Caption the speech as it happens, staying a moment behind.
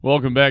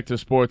Welcome back to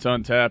Sports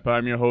on Tap.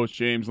 I'm your host,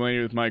 James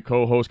Laney, with my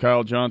co-host,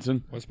 Kyle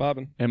Johnson. What's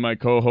poppin'? And my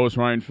co-host,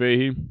 Ryan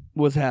Fahey.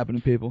 What's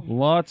happening, people?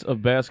 Lots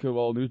of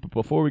basketball news, but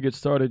before we get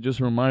started, just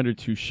a reminder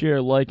to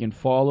share, like, and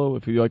follow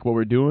if you like what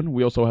we're doing.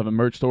 We also have a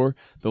merch store.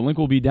 The link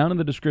will be down in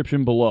the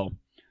description below.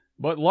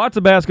 But lots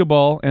of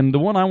basketball, and the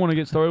one I want to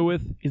get started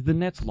with is the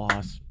Nets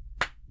loss.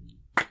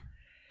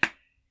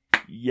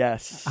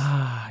 Yes.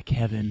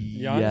 Kevin.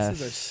 Giannis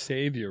is our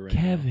savior right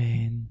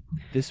Kevin.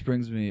 This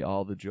brings me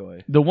all the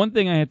joy. The one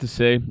thing I have to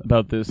say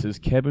about this is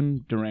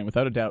Kevin Durant,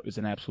 without a doubt, is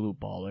an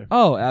absolute baller.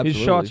 Oh, absolutely.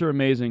 His shots are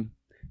amazing.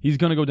 He's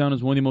going to go down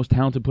as one of the most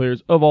talented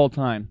players of all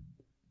time.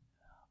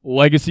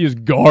 Legacy is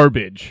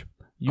garbage.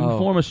 You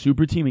form a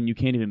super team and you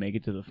can't even make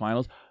it to the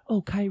finals.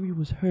 Oh, Kyrie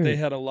was hurt. now. They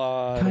had a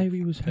lot.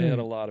 Kyrie was They had hurt.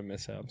 a lot of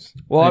mishaps.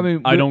 Well, I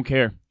mean, I don't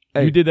care.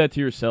 Hey. You did that to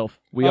yourself.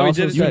 We Oh, he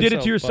also did it You to did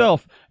it to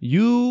himself, yourself.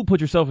 You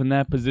put yourself in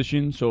that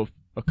position, so if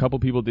a couple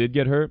people did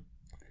get hurt.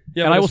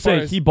 Yeah, And but I will as far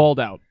say, as- he balled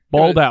out.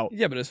 yeah, but- Out.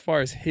 Yeah, but as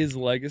far as his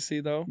legacy,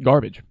 though,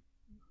 Garbage.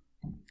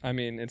 I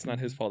mean, it's not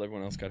his fault.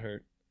 Everyone else got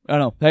hurt. I don't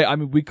know. Hey, I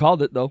mean, we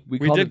called it though. We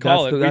called did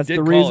call it. We That's did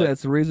the call reason. it.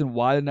 That's the reason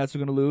why the Nets were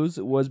going to lose.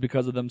 It was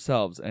because of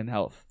themselves and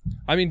health.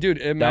 I mean, dude,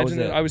 imagine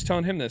it. I was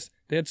telling him this.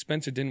 They had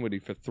Spencer Dinwiddie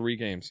for 3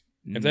 games.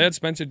 If they had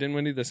Spencer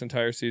Dinwiddie this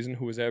entire season,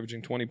 who was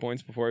averaging 20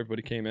 points before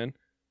everybody came in,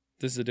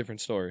 this is a different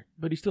story.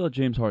 But he still had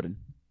James Harden.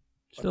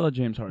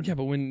 Yeah,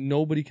 but when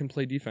nobody can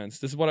play defense,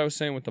 this is what I was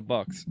saying with the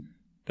Bucks.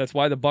 That's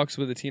why the Bucks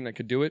were the team that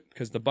could do it,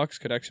 because the Bucks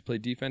could actually play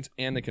defense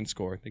and they can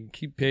score. They can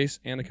keep pace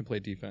and they can play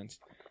defense.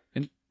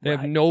 And They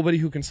have nobody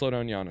who can slow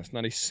down Giannis.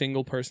 Not a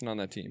single person on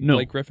that team. No.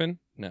 Blake Griffin?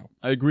 No.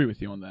 I agree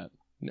with you on that.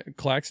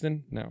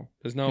 Claxton? No.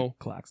 There's no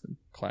Claxton.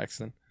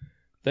 Claxton.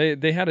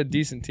 They had a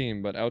decent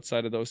team, but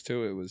outside of those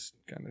two, it was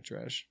kind of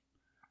trash.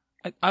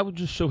 I was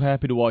just so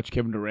happy to watch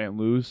Kevin Durant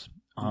lose.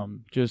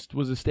 Just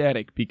was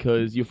ecstatic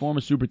because you form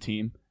a super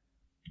team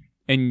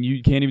and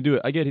you can't even do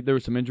it. I get it, there were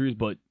some injuries,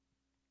 but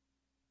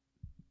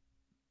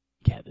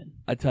Kevin.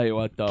 I tell you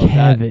what, though.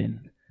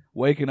 Kevin.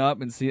 Waking up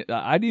and seeing,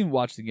 I didn't even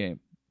watch the game.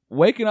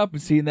 Waking up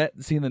and seeing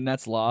the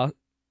Nets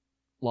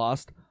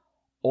lost.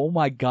 Oh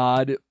my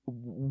God,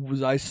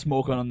 was I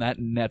smoking on that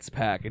Nets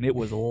pack, and it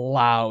was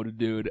loud,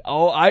 dude.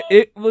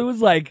 It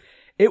was like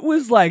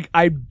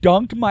I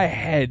dunked my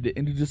head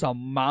into just a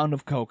mountain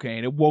of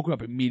cocaine. It woke me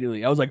up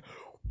immediately. I was like,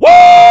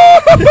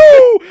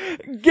 "Whoa,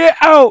 get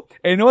out!"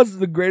 And you know what's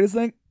the greatest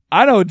thing?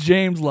 I know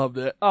James loved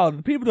it. Oh,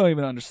 the people don't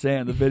even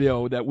understand the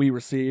video that we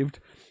received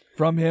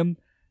from him.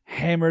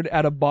 Hammered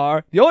at a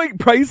bar.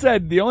 He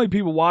said the only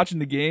people watching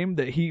the game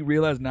that he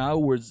realized now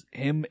was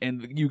him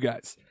and you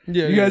guys.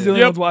 Yeah, You guys are the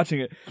only ones watching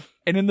it.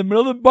 And in the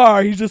middle of the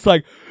bar, he's just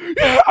like,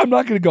 yeah, I'm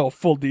not going to go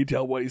full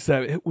detail what he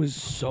said. It was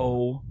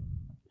so...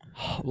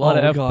 A lot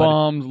of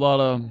F-bombs, a lot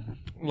of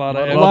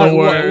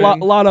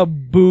lot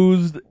of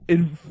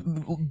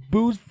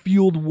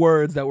booze-fueled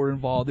words that were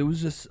involved. It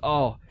was just,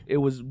 it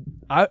was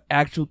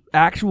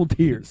actual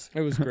tears.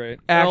 It was great.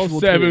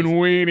 Actual L7 tears.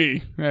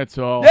 weenie. That's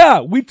all.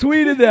 Yeah, we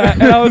tweeted that,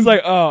 and I was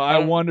like, I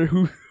wonder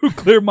who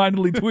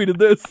clear-mindedly tweeted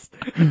this.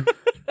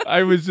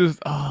 I was just,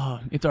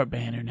 it's our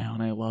banner now,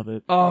 and I love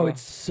it. Oh,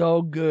 it's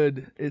so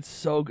good. It's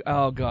so good.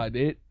 Oh, God.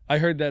 I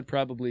heard that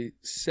probably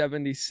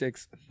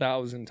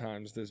 76,000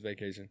 times this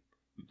vacation.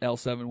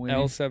 L7 winning.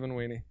 L7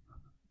 weenie.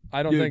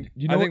 I don't Dude, think.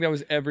 you know I think that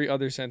was every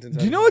other sentence.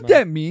 Do you know what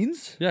that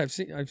means? Yeah, I've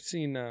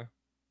seen. Not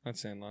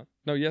Sandlot.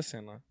 No, yes,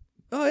 Sandlot.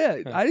 Oh, yeah.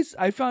 Yeah.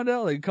 I found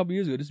out like a couple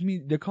years ago. This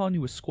means they're calling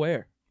you a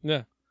square.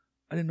 Yeah.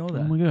 I didn't know Oh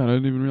that. my God, I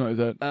didn't even realize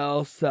that.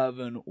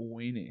 L7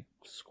 weenie.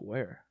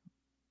 Square.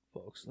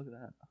 Folks, look at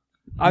that.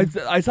 I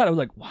thought, I was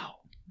like, wow.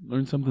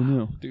 Learned something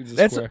new. Dude's a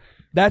That's square.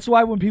 That's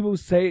why when people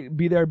say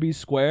be there, be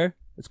square,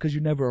 it's because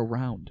you're never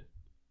around.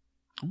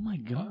 Oh my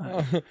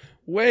God.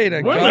 Wait a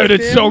We goddamn learned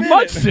it so minute.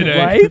 much today.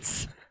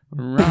 Right?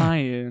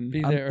 Ryan.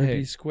 Be I'm- there or hey.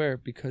 be square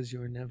because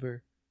you're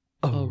never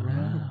Around.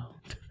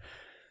 around.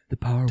 The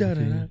power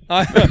within.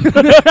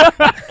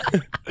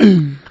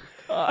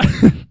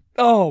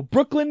 Oh,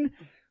 Brooklyn.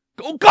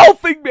 Go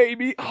golfing,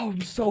 baby. Oh,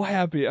 I'm so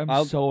happy.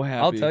 I'm so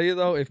happy. I'll tell you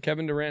though, if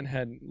Kevin Durant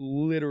had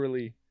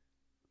literally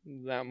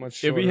that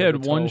much, If he shorter of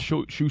had a one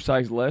toe, shoe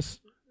size less,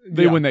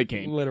 they Yeah, win that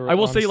game. literally, I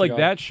will say, honest like, to God.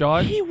 that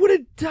shot, He would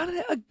have done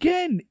it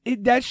again.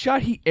 That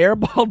shot, he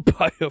airballed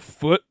by a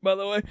foot, by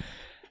the way.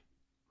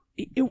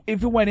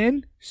 If it went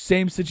in,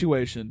 same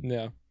situation.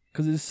 Yeah.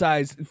 Because it's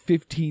size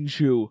 15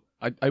 shoe.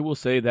 I will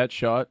say that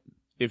shot,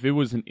 if it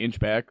was an inch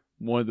back,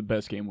 one of the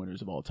best game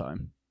winners of all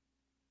time.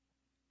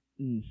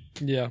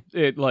 Yeah.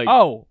 It, like,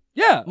 Oh,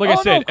 yeah. like Oh, I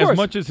no, said, of course. as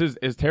much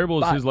as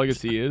terrible as his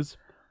legacy is,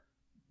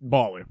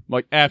 baller.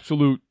 Like,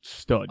 absolute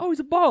stud. Oh, he's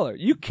a baller.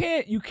 You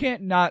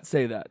can't not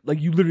say that. Like,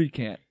 you literally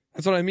can't.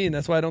 That's what I mean.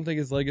 That's why I don't think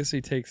his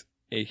legacy takes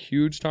a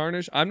huge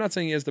tarnish. I'm not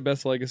saying he has the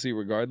best legacy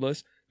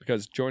regardless,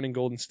 because joining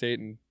Golden State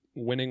and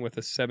winning with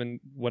a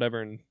 7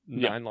 whatever and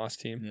 9 loss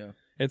team. Yeah.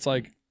 It's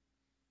like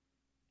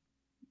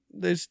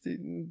there's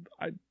And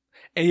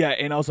yeah,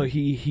 and also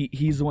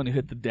he's the one who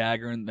hit the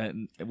dagger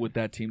with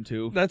that team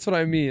too. that's what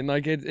I mean.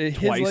 Like his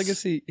Twice.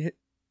 legacy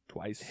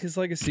Twice. his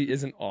legacy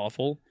isn't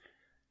awful,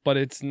 but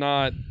it's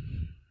not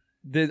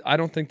I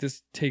don't think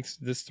this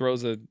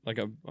throws a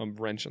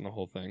wrench in the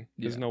whole thing.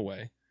 There's no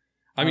way.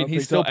 I mean, he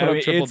think still so. put I up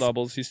mean, triple it's-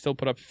 doubles. He still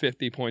put up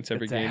 50 points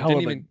every It's a game. hell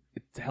of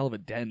it's a hell of a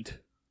dent.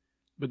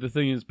 But the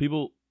thing is,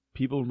 people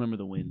remember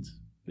the wins.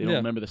 They don't Yeah.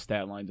 remember the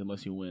stat lines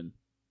unless you win.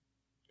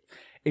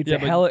 It's Yeah, a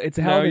but hell of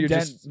a you're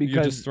dent just, you're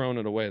because just throwing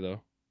it away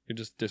though. You're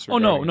just Oh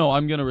disregarding. no,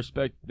 I'm gonna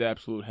respect the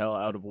absolute hell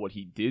out of what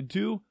he did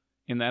to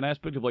in that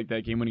aspect of like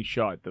that game when he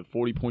shot the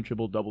 40-point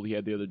triple double he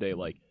had the other day.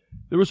 Like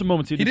there were some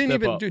moments he He didn't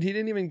step even, up, dude. He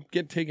didn't even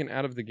get taken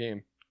out of the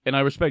game. and I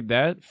respect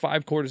that.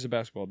 5 quarters of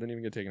basketball didn't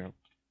even get taken out.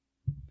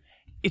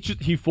 It's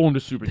just he formed a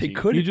super They team.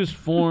 couldn't- He just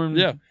formed.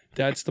 Yeah,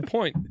 that's the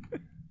point.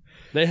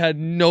 They had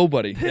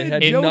nobody. They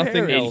had Joe nothing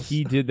Harris. and else.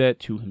 he did that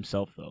to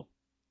himself though.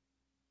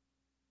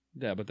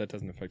 Yeah, but that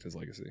doesn't affect his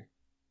legacy.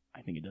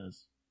 I think it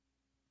does.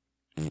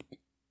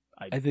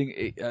 I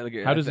think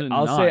How does it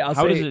I'll not? say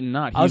How does it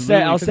not? I'll He say-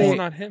 literally I'll Because say- it's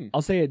not him.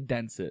 I'll say it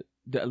dents it.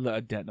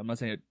 A dent. I'm not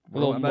saying it.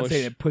 little I'm not mush.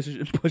 saying it pushes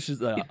a It's hole.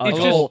 just- I'm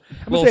little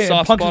not saying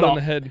soft it punches spot a, on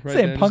the head. I'm Right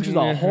saying there. it punches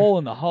a hole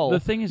in the hull. The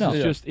thing is, No.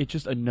 it's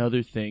just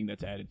another thing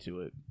that's added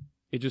to it.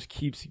 It just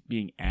keeps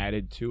being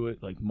added to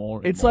it, like more.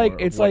 And It's more like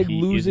of it's what like he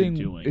isn't losing.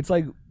 doing. It's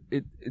like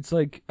it's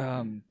like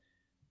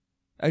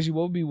Actually,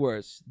 what would be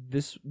worse?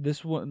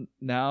 This one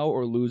now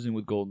or losing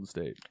with Golden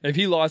State? If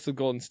he lost with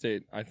Golden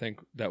State, I think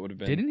that would have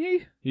been. Didn't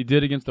he? He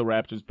did against the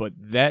Raptors, but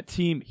that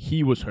team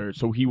he was hurt,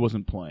 so he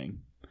wasn't playing.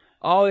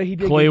 Oh, he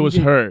did. Clay he was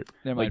did. hurt.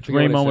 Never mind, Like forget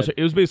what I Draymond was said. hurt.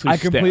 It was basically I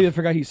completely Steph.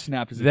 forgot he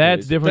snapped his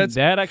That's Achilles. different.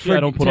 That actually I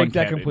don't put on take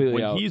that Kevin. completely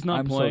When out. he's not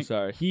I'm so playing,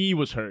 sorry. he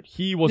was hurt.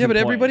 He Yeah, wasn't but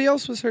playing. everybody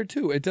else was hurt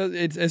too. It does.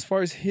 It's as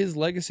far as his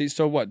legacy.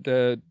 So what?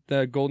 The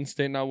Golden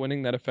State not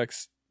winning that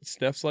affects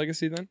Steph's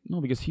legacy then? No,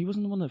 because he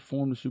wasn't the one that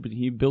formed the super team.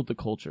 He built the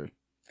culture.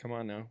 Come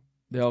on now.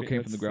 They all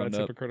came from the ground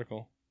that's up.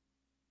 hypocritical.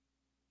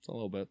 It's a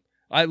little bit.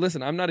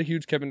 Listen. I'm not a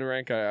huge Kevin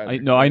Durant guy.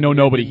 I know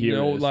nobody here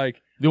No, is.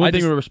 like The only I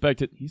thing just- we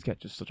respect it, he's got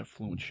just such a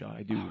fluent shot.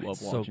 I do love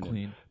It's so watching it.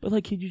 clean. But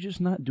like, could you just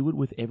not do it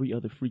with every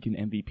other freaking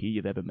MVP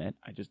you've ever met?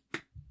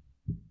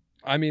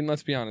 I mean,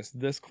 let's be honest.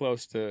 This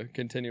close to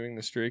continuing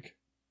the streak,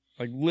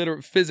 like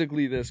literally,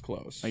 physically this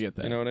close. I get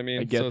that. You know what I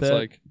mean? I get so that. it's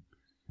like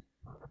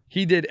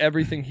he did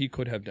everything he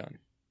could have done,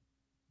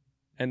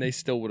 and they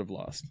still would have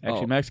lost.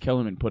 Actually, Oh. Max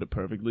Kellerman put it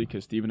perfectly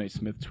because Stephen A.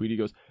 Smith tweeted, he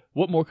goes,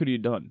 "What more could he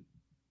have done?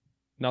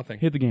 Nothing.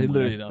 Hit the game He winner.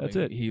 literally nothing. That's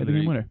it. He Hit the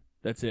game literally- winner."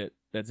 That's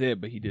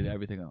it. But he did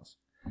everything else.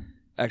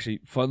 Actually,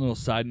 fun little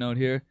side note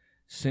here.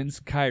 Since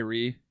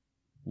Kyrie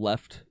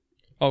left,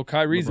 Oh,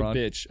 Kyrie's LeBron. a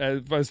bitch.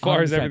 As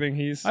far as 100%. everything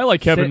he's. I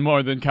like Kevin Sit-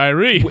 more than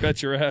Kyrie.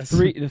 Bet your ass.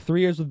 the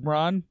 3 years with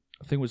Bron,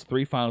 I think it was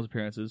 3 finals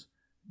appearances.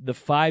 The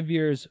 5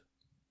 years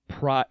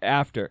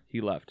after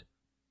he left,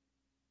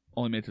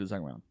 only made it to the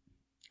second round.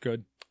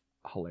 Good.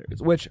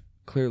 Hilarious. Which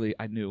clearly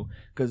I knew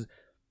because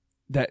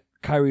that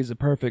Kyrie's a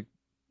perfect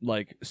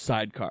like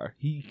sidecar.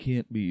 He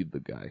can't be the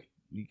guy.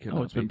 He cannot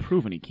Oh, it's been be.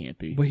 proven he can't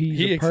be. But he's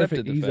He a perfect.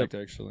 accepted the he's fact, a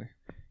actually.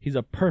 he's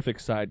a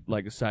perfect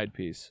side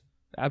piece.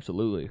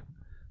 Absolutely.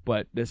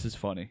 But this is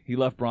funny. He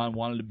left Bron,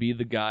 wanted to be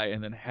the guy,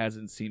 and then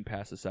hasn't seen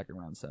past the second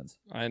round since.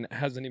 And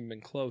hasn't even been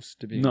close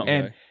to being No. the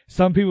And guy.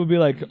 some people be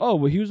like, "Oh,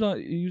 well, he was on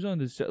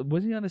the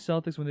wasn't he on the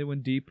Celtics when they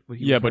went deep?" But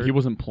yeah, but he hurt?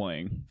 wasn't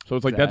playing, so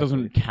it's like that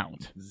doesn't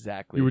count.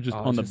 Exactly. You were just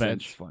Oh, on the it's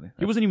bench. That's funny.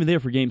 He wasn't even there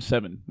for Game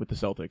 7 with the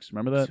Celtics.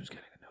 Remember He that? was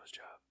getting a nose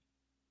job.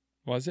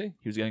 Was he?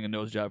 He was getting a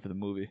nose job for the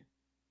movie.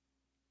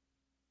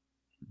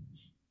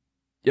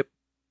 Yep,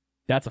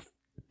 that's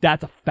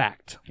a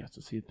fact. Got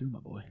to see it through, my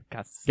boy.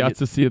 Got to see Got it.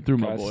 to see it through,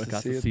 my Got boy. to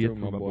Got to see it through,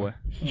 my boy.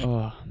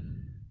 Ugh.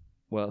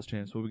 What else,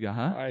 James? What we got?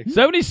 Huh?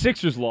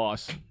 76ers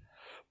loss.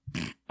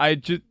 I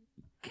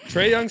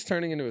Trey Young's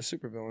turning into a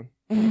supervillain.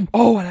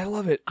 Oh, and I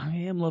love it, I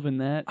am loving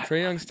that.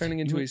 Trey Young's turning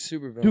into a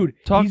supervillain. dude.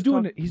 Talk- he's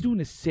doing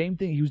the same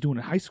thing he was doing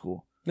in high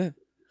school.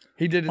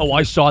 He did it. Oh,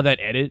 I saw that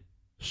edit.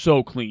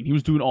 So clean. He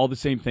was doing all the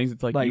same things.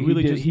 It's like, Like you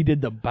really he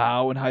did the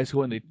bow in high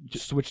school, and they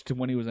just switched to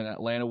when he was in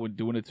Atlanta when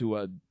doing it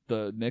to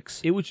the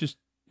Knicks. It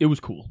was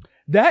cool.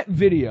 That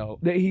video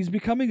that he's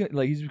becoming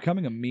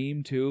a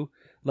meme too.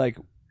 Like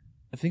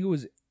I think it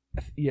was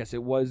yes,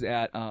 it was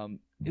at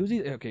it was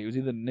either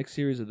the Knicks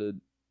series or the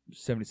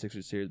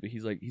 76ers series, but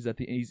he's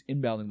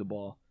inbounding the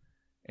ball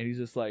and he's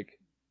just like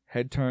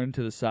head turned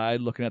to the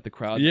side looking at the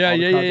crowd. Yeah, all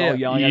the yeah, crowd's yeah, all yeah.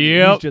 yelling at him.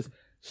 Yep. He's just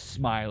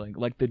smiling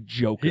like the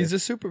Joker. He's a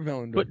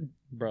supervillain,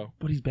 bro.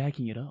 But he's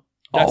backing it up.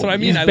 That's what I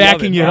mean. he's I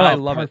backing love it it. up. I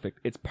love it. perfect.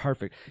 It's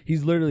perfect.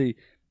 He's literally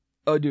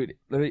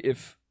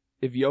if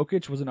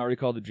Jokic wasn't already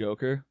called the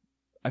Joker,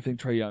 I think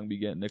Trae Young be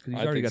getting it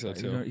because I think so,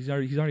 too. he's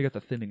already got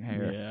the thinning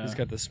hair. Yeah. He's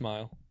got the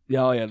smile.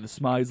 Yeah, oh yeah, the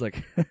smile. He's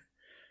like,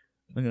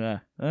 look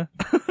at that.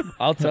 Huh?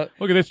 I'll tell.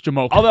 Look at this,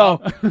 Jamoke. Although,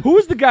 who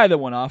was the guy that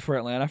went off for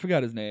Atlanta? I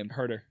forgot his name.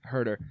 Herder.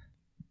 Herder.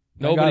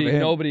 Thank God for him.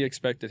 Nobody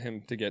expected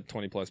him to get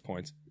 20+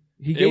 points.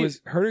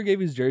 Herder gave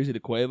his jersey to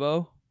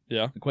Quavo.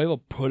 Yeah. And Quavo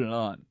put it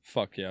on.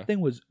 Fuck yeah. The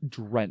thing was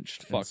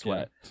drenched in Fuck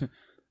sweat.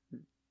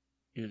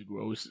 It's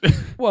gross.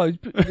 Well,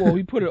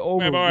 he put it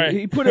over. My boy.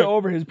 He put it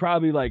over his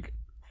probably like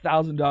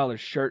 $1,000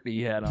 shirt that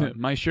he had on.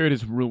 My shirt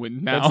is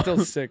ruined now. That's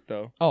still sick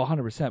though. Oh,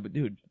 100%. But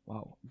dude,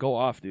 wow, go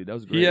off, dude. That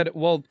was great. He had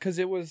because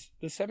it was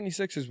the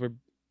 76ers were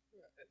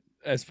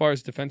as far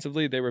as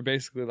defensively, they were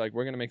basically like,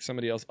 we're going to make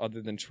somebody else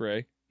other than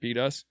Trey beat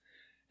us.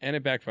 And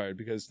it backfired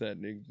because that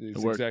is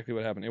exactly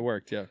what happened. It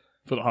worked, yeah.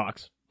 For the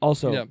Hawks.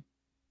 Also, Yeah.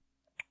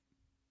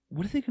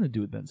 what are they going to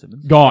do with Ben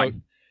Simmons?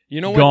 Gone. You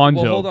know what?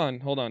 Gonzo. Well,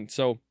 hold on.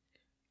 So,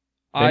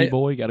 Benny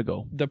boy, gotta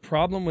go. the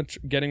problem with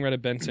getting rid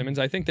of Ben Simmons,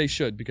 I think they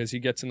should because he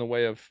gets in the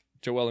way of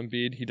Joel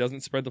Embiid. He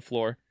doesn't spread the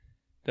floor.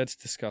 That's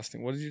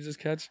disgusting. What did you just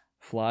catch?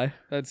 Fly.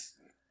 That's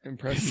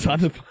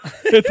impressive.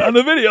 It's on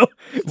the video.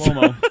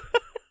 Slow-mo.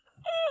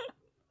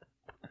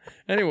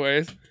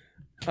 Anyways,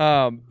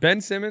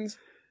 Ben Simmons,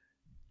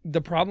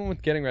 the problem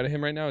with getting rid of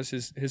him right now is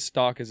his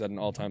stock is at an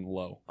all-time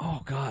low.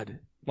 Oh God.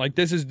 Like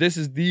this is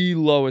the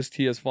lowest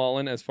he has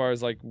fallen as far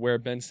as like where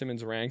Ben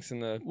Simmons ranks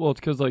in the. Well, it's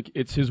because like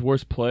it's his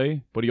worst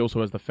play, but he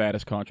also has the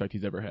fattest contract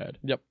he's ever had.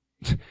 Yep.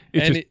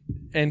 It's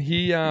and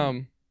he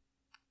problem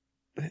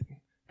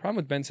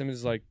with Ben Simmons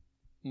is like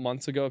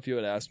months ago if you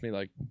had asked me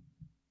like,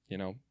 you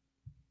know,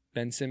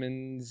 Ben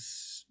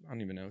Simmons, I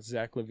don't even know,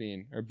 Zach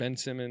LaVine or Ben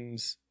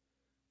Simmons,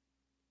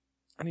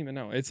 I don't even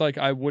know. It's like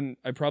I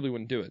probably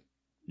wouldn't do it.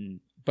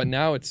 But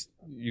now it's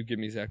you give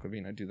me Zach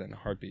LaVine, I'd do that in a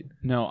heartbeat.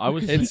 No, I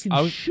was. He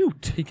can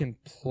shoot. He can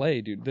play,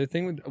 dude. The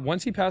thing with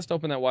once he passed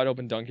open that wide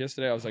open dunk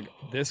yesterday, I was like,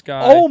 this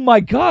guy. Oh my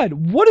God!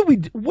 What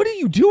are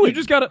you doing? You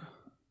just gotta.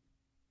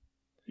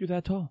 You're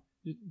that tall.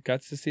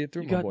 Got to see it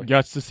through, You my boy.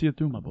 got to see it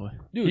through, my boy.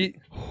 Dude,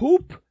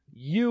 hoop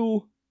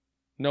you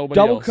Nobody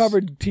double else.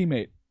 covered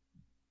teammate.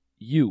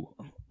 You.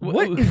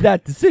 What is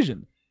that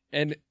decision?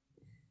 And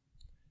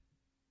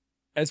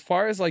as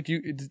far as like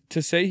you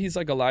to say he's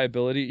like a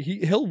liability,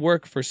 he'll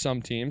work for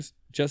some teams,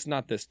 just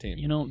not this team.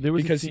 You know there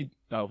was because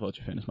I'll let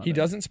you finish. he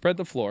doesn't spread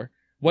the floor.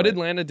 What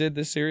Atlanta did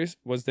this series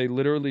was they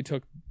literally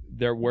took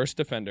their worst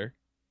defender.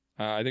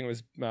 I think it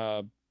was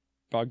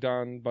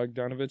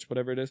Bogdanovich,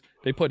 whatever it is.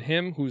 They put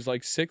him, who's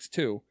like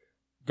 6'2",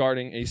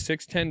 guarding a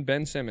 6'10"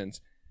 Ben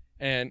Simmons.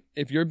 And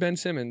if you're Ben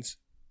Simmons,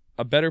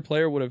 a better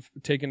player would have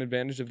taken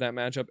advantage of that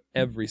matchup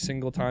every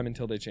single time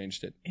until they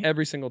changed it.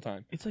 Every single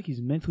time. It's like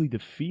he's mentally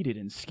defeated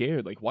and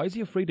scared. Like, why is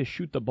he afraid to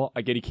shoot the ball?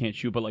 I get he can't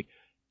shoot, but like,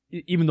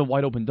 even the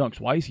wide open dunks,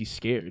 why is he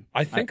scared?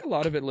 I think a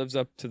lot of it lives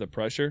up to the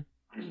pressure.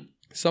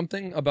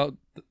 Something about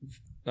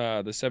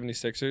the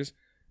 76ers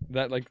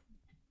that like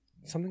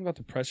something about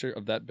the pressure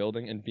of that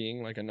building and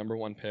being like a number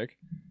one pick,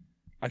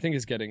 I think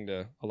is getting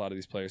to a lot of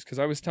these players. Because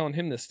I was telling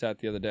him this stat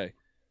the other day.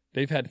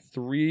 They've had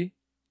 3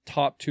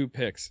 top 2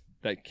 picks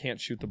that can't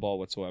shoot the ball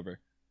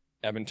whatsoever.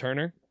 Evan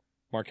Turner,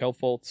 Markelle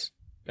Fultz,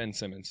 Ben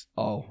Simmons.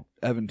 Oh,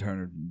 Evan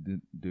Turner,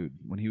 dude,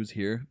 when he was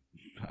here,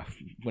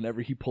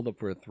 whenever he pulled up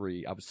for a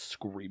 3, I was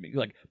screaming.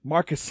 Like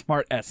Marcus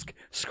Smart-esque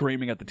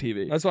screaming at the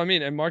TV. That's what I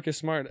mean. And Marcus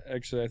Smart,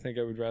 actually, I think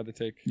I would rather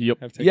take. Yep.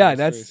 Have taken Yeah,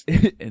 those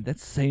that's threes. and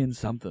that's saying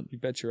something. You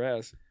bet your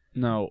ass.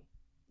 Now,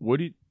 what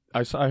do you?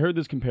 I heard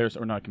this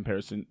comparison, or not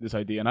comparison, this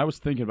idea, and I was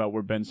thinking about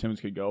where Ben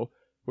Simmons could go.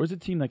 Where's a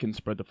team that can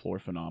spread the floor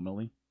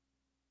phenomenally?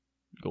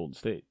 Golden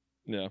State.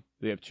 Yeah.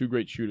 They have 2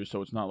 great shooters,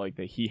 so it's not like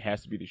that he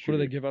has to be the What shooter.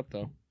 do they give up,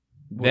 though?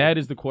 That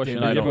is the question.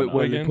 They I give don't up know.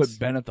 Where they Wiggins? put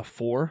Ben at the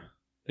 4?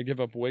 They give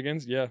up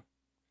Wiggins? Yeah.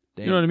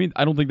 Damn. You know what I mean?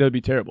 I don't think that would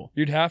be terrible.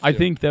 You'd have to. I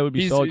think that would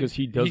be solid because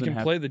he doesn't He can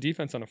have. play the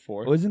defense on a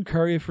 4. Wasn't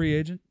Curry a free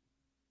agent?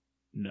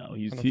 No, I don't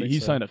he think so.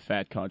 signed a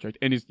fat contract,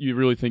 and you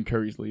really think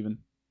Curry's leaving?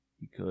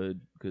 He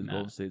could, because Nah.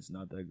 Golden State's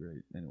not that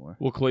great anymore.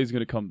 Well, Clay's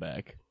gonna come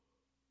back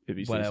if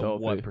he But stays at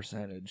healthy. what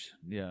percentage?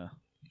 Yeah.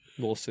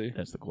 We'll see.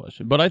 That's the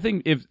question. But I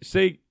think if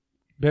say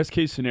best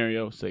case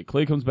scenario, say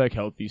Clay comes back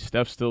healthy,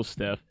 Steph's still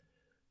Steph.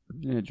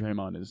 Yeah,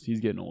 Draymond he's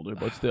getting older,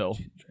 but still.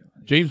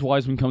 James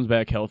Wiseman comes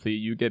back healthy.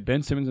 You get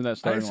Ben Simmons in that I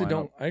starting actually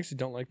lineup.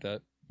 don't like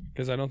that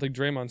because I don't think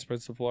Draymond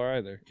spreads the floor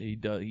either. He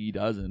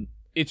doesn't.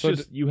 It's So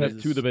just you have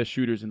he's 2 of the best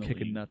shooters in the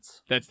Kicking league.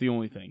 nuts. That's the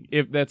only thing.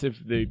 If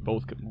they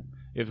both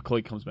if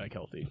Clay comes back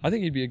healthy. I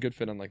think he'd be a good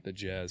fit on like the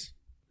Jazz.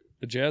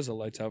 The Jazz are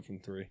lights out from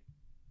 3.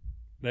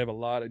 They have a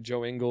lot of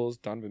Joe Ingles,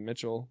 Donovan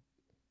Mitchell.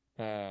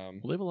 Well,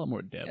 they have a lot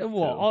more depth. Well,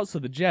 too. also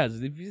the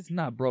Jazz. If it's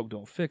not broke,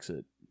 don't fix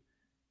it.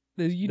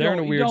 You They're in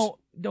don't, a weird you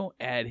don't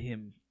add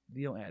him.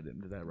 You don't add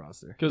him to that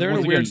roster. 'Cause They're in a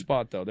once weird again-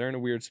 spot though. They're in a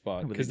weird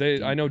spot With because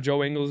a I know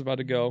Joe Ingles is about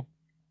to go.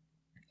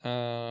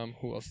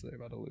 Who else are they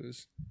about to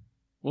lose?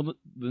 Well,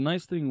 the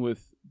nice thing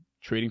with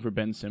trading for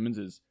Ben Simmons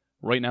is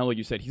right now, like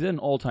you said, he's at an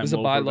all-time There's a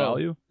low buy for low.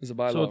 value. There's a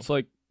buy So low. it's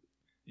like,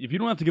 if you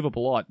don't have to give up a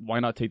lot, why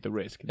not take the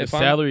risk? The If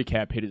I'm- salary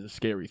cap hit is a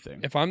scary thing.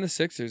 If I'm the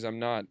Sixers, I'm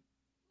not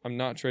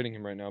trading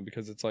him right now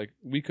because it's like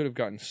we could have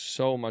gotten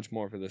so much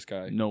more for this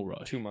guy No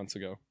rush. 2 months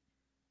ago.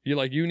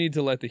 You need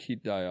to let the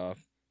heat die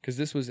off because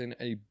this was an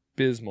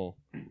abysmal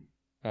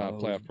playoff it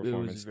was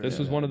performance. very This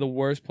was bad. one of the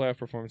worst playoff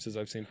performances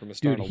I've seen from a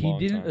star Dude, in a he long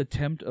didn't time.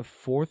 attempt a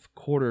fourth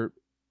quarter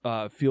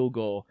field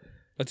goal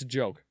That's a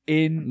joke.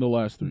 in the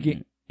last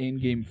 3 in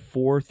game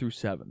 4 through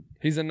 7.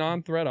 He's a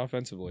non-threat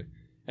offensively,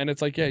 and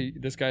it's like, yeah,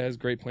 this guy has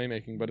great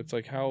playmaking, but it's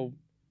like how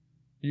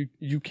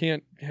you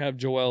can't have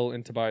Joel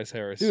and Tobias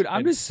Harris. Dude, I'm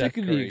and just Seth sick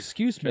of the Curry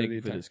excuse carry making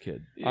the for attack. this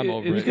kid. I'm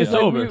over it. It's Yeah.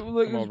 over.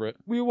 I'm over it.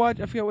 We watched.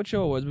 I forgot what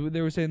show it was, but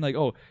they were saying like,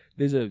 oh,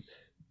 there's a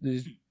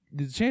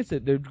chance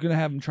that they're gonna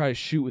have him try to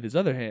shoot with his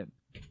other hand.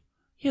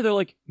 Yeah, they're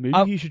like, maybe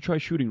I- he should try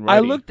shooting I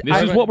righty. looked- This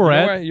I- is what we're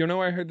at. You know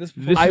where I heard this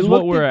before? This I is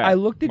looked what we're at, at. I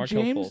looked at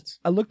Markelle James. Fultz.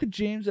 I looked at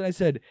James and I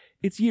said,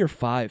 "It's year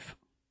 5.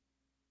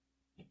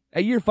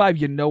 At year 5,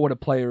 you know what a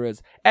player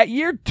is. At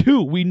year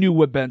 2, we knew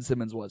what Ben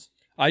Simmons was.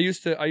 I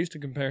used to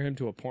compare him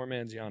to a poor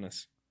man's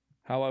Giannis.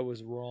 How I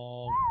was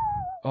wrong.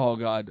 Oh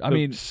God, I The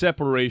mean,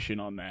 separation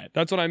on that.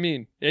 That's what I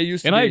mean. It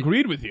used to And be, I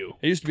agreed with you.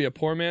 It used to be a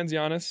poor man's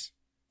Giannis.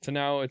 To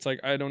now, it's like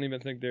I don't even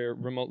think they're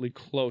remotely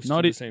close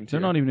Not to e- the same tier.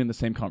 They're not even in the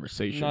same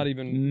conversation. Not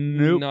even.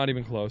 Nope. Not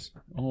even close.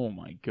 Oh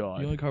my god.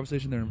 the only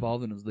conversation they're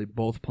involved in is they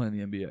both play in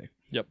the NBA.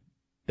 Yep.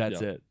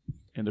 That's Yep. it.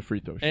 And the free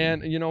throw shoot.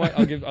 And you know what?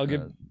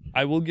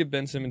 I will give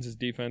Ben Simmons his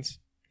defense.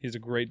 He's a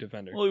great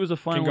defender. well, he was a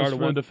guard finalist for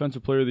one.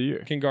 Defensive Player of the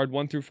Year. Can guard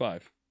 1 through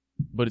 5.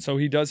 But it's, So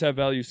he does have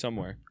value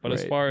somewhere. But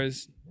as Right. far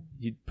as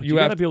you you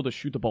gotta have- be able to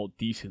shoot the ball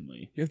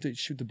decently. you have to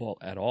shoot the ball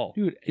at all,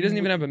 Dude, he doesn't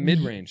even have a mid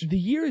range. The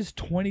year is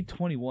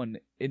 2021,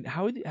 and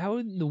how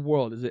in the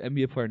world does an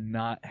NBA player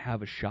not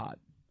have a shot?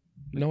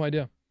 No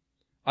idea.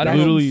 I don't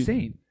That's know. Literally-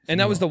 insane. And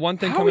that was the one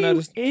thing How coming are out you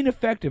of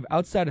ineffective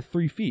outside of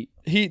 3 feet?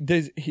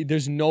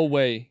 there's no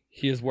way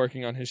he is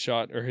working on his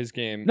shot or his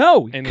game.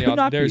 No, And could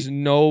not there's be.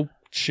 no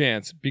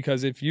chance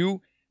because if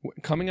you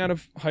coming out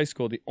of high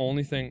school, the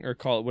only thing or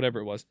call it whatever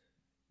it was,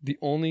 the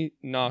only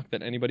knock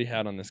that anybody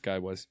had on this guy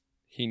was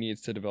he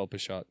needs to develop a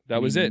shot.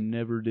 That was He it.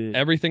 Never did.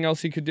 Everything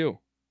else he could do.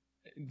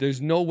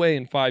 There's no way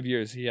in 5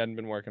 years he hadn't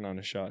been working on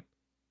his shot.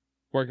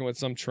 Working with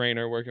some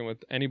trainer, working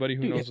with anybody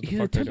who Dude, knows what the he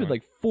fuck they're attempted doing.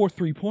 like 4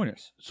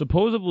 3-pointers.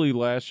 Supposedly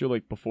last year,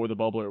 like before the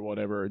bubble or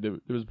whatever, there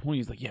was a point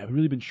he's like, "Yeah, I've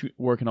really been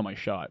working on my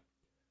shot."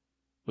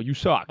 But you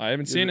suck. I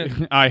haven't seen it.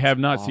 I have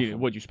not seen it. Awful.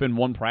 What, you spend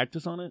one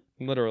practice on it?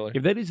 Literally.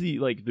 If that is the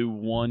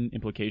one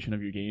implication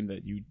of your game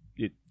that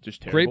it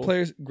just terrible.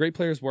 Great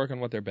players work on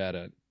what they're bad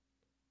at.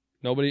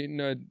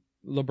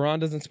 LeBron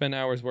doesn't spend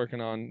hours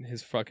working on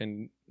his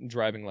fucking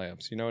driving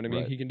layups. You know what I mean?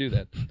 Right. He can do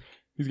that.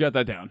 He's got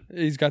that down.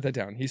 He's got that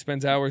down. He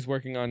spends hours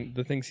working on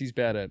the things he's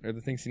bad at or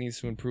the things he needs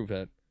to improve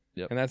at.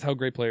 Yep. And that's how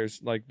great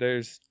players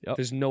there's Yep.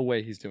 there's no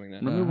way he's doing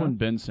that. Remember Uh-huh. when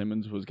Ben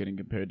Simmons was getting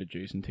compared to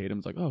Jason Tatum?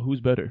 It's like, oh, who's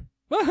better?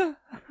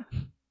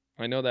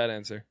 I know that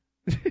answer.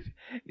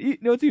 You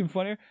know what's even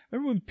funnier?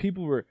 Remember when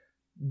people were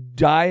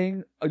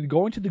dying,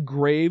 going to the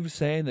grave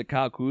saying that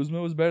Kyle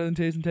Kuzma was better than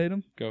Jason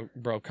Tatum? Go,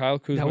 bro. Kyle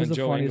Kuzma was and the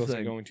Joe funniest Ingles are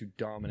thing. going to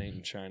dominate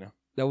in China.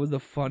 That was the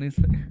funniest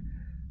thing.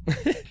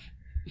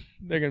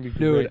 They're gonna be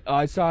Dude, great.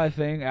 I saw a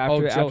thing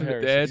after Joe after,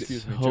 Harris. That's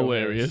Excuse me, Joe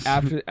hilarious.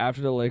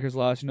 after the Lakers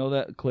lost. You know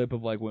that clip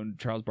of like when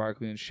Charles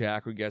Barkley and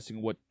Shaq were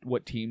guessing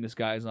what team this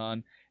guy's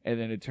on, and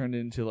then it turned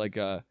into like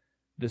the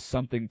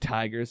something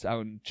Tigers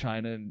out in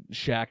China, and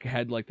Shaq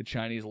had like the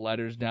Chinese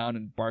letters down,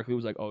 and Barkley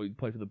was like, "Oh, he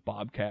played for the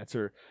Bobcats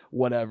or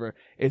whatever."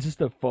 It's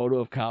just a photo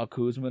of Kyle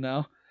Kuzma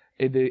now.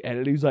 And the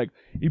editor's like,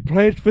 he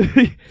played for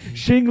the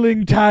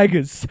Xingling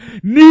Tigers.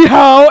 Ni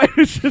hao! And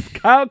it's just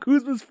Kyle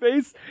Kuzma's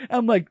face.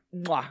 I'm like,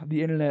 mwah,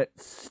 the internet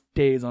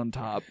stays on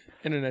top.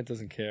 Internet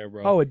doesn't care,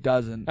 bro. Oh, it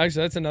doesn't.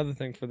 Actually, that's another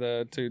thing for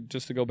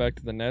to go back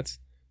to the Nets.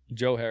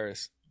 Joe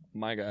Harris,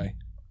 my guy.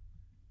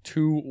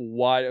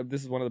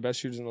 This is one of the best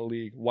shooters in the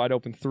league. Wide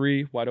open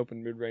 3, wide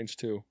open mid range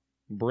 2.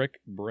 Brick.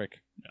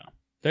 Yeah.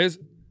 There's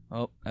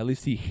Oh, at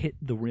least he hit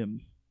the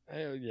rim,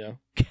 yeah.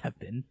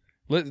 Kevin.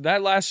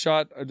 That last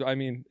shot, I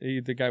mean,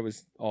 the guy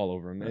was all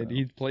over him.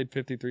 He played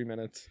 53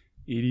 minutes.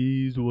 It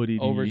is what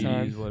it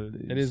Overtime. is.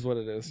 It is what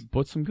it is.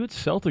 But some good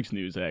Celtics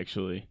news,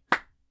 actually.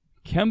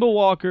 Kemba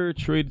Walker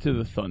traded to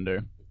the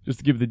Thunder. Just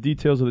to give the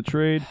details of the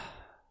trade,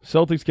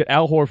 Celtics get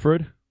Al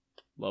Horford.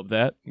 Love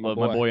that. Love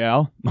my boy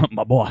Al.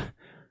 My boy.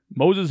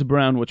 Moses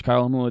Brown, which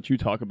Kyle, I'm going to let you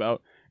talk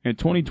about, and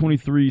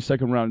 2023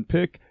 second-round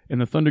pick, and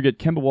the Thunder get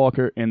Kemba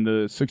Walker and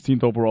the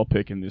 16th overall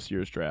pick in this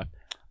year's draft.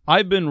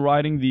 I've been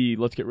riding the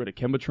let's get rid of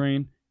Kemba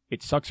train.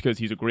 It sucks because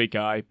he's a great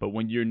guy, but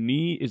when your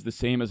knee is the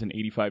same as an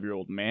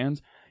 85-year-old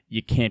man's,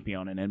 you can't be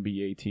on an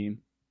NBA team.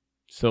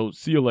 So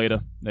see you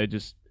later.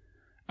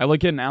 I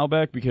like getting Al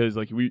back because,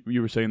 like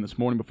you were saying this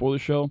morning before the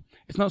show,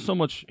 it's not so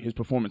much his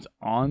performance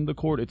on the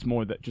court; it's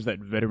more that just that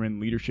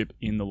veteran leadership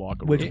in the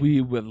locker room. Which we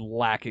were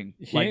lacking.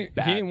 He Like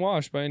bad. ain't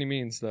washed by any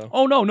means, though.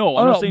 Oh no, Oh,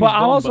 I'm no, not saying but he's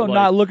I'm done, also but,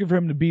 not like, looking for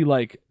him to be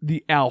like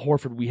the Al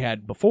Horford we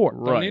had before,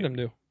 Don't right. need him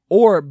to.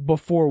 or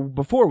before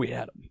we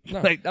had him.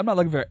 No. Like I'm not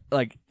looking for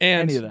like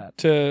And any of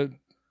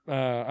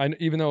that.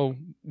 even though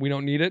we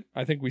don't need it,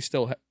 I think we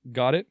still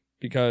got it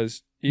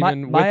because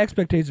My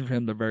expectations for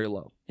him are very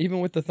low. even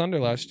with the Thunder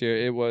last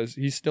year,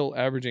 he's still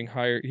averaging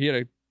higher.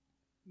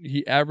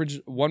 He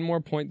averaged one more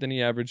point than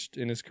he averaged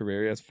in his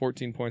career. He has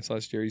 14 points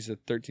last year. He's at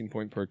 13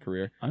 point per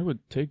career. I would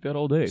take that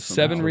all day.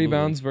 7 Absolutely.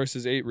 rebounds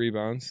versus 8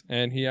 rebounds,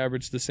 and he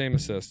averaged the same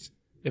assists.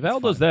 If Al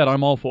does that,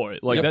 I'm all for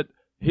it. Like Yep.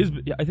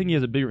 that, I think he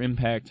has a bigger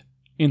impact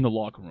in the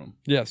locker room.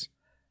 Yes,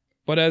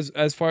 but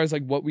as far as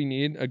like what we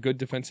need, a good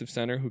defensive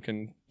center who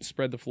can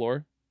spread the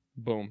floor,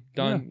 boom,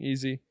 done,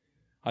 easy.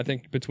 I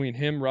think between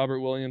him, Robert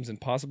Williams, and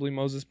possibly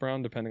Moses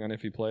Brown, depending on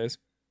if he plays,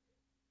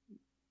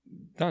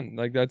 done.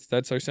 Like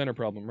that's our center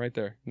problem right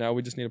there. Now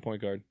we just need a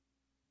point guard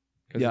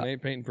because Yeah. it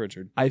ain't Peyton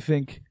Pritchard. I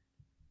think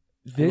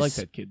I this. like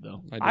that kid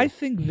though. I do. I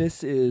think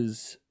this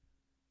is,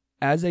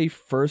 as a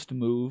first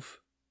move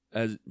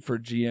as for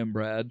GM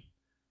Brad,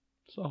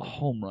 it's a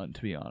home run,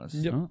 to be honest.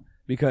 Yep. Huh?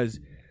 Because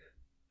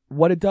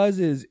what it does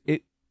is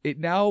it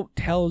now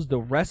tells the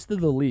rest of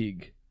the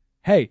league,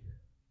 hey,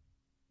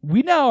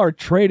 we now are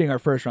trading our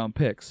first round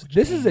picks.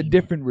 This is a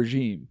different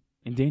regime.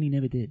 And Danny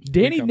never did.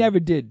 Danny never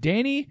did.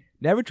 Danny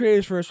never traded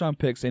his first round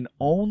picks and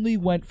only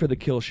went for the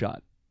kill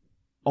shot.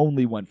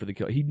 Only went for the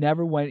kill. He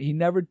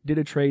never did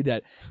a trade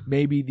that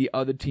maybe the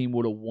other team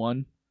would have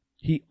won.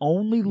 He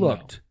only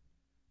looked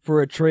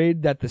for a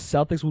trade that the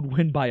Celtics would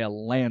win by a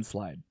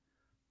landslide.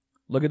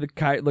 Look at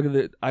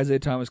the Isaiah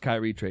Thomas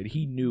Kyrie trade.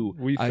 He knew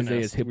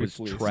Isaiah's hip was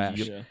trash.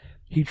 Yeah.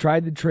 He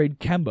tried to trade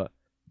Kemba.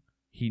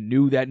 He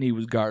knew that knee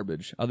was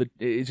garbage.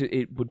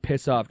 It would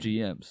piss off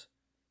GMs.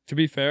 To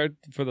be fair,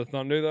 for the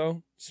Thunder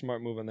though,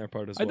 smart move on their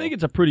part as well. I think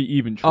it's a pretty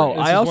even trade. Oh,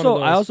 This I is one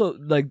of also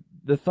those- like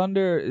the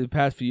Thunder in the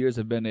past few years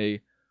have been a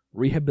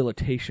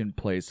rehabilitation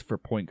place for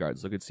point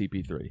guards. Look at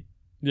CP3.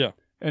 yeah.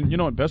 And you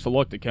know what? Best of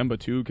luck to Kemba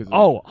too, because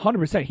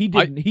 100%. He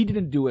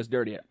didn't do us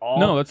dirty at all.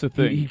 no, that's the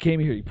thing. He came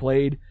here, he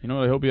played. You know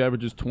what? I hope he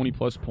averages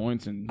 20+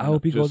 points, and I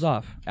hope he just- goes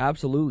off.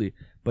 Absolutely.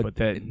 But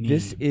that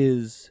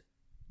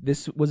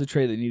this was a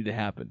trade that needed to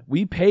happen.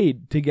 We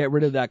paid to get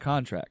rid of that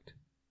contract.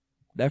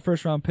 That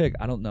first round pick,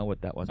 I don't know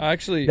what that was.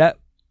 Actually, That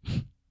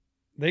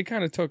they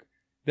kind of took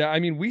that. I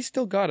mean, we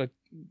still got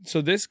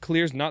so this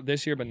clears not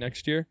this year, but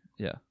next year.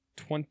 Yeah.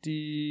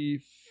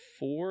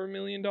 $24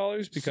 million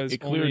because it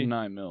cleared only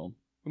 $9 million.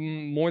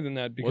 more than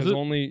that because it?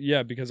 only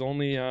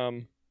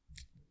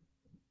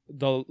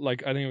the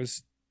like I think it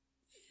was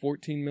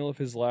 14 mil of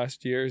his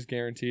last year is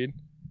guaranteed,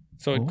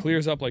 so it Oh.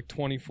 clears up like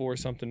 24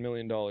 something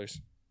million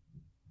dollars.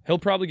 He'll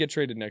probably get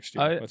traded next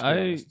year. Let's be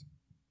honest.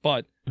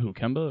 But Who,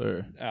 Kemba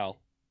or? Al,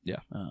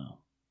 Oh.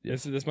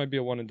 this might be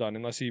a one and done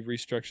unless he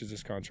restructures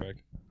his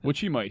contract.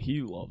 Which he might.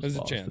 He loves There's a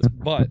Boston. chance,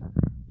 but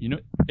You know,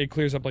 it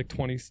clears up like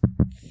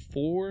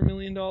 $24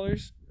 million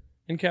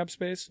in cap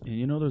space. and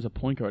you know there's a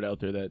point guard out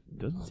there that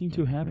doesn't seem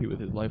too happy with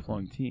his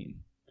lifelong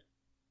team.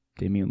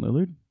 Damian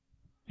Lillard?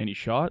 Any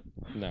shot?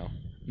 No,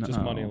 just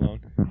No. money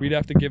alone. We'd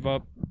have to give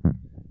up.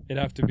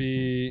 It'd have to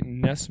be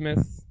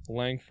Nesmith,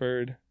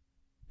 Langford,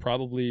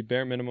 probably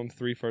bare minimum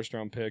 3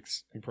 first-round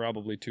picks, and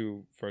probably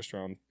 2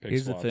 first-round pick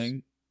here's swaps. the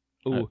thing.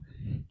 Ooh,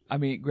 I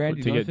mean, granted,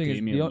 to the only get thing is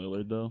Damian the,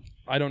 Lillard, though.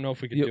 I don't know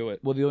if we could the- do it.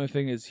 Well, the only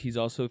thing is he's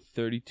also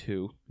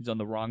 32. He's on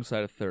the wrong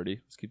side of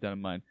 30. Let's keep that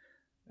in mind.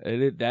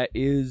 That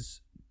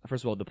is,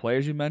 first of all, the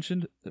players you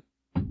mentioned.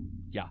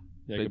 Yeah,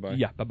 But- goodbye.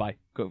 Yeah, bye-bye.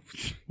 Go.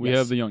 We Yes.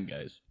 have the young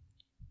guys.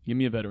 Give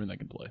me a veteran that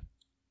can play.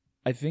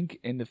 I think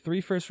in the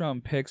 3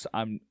 first-round picks,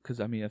 I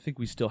think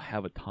we still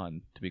have a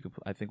ton to be.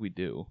 I think we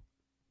do.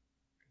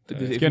 It's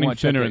If you getting wanna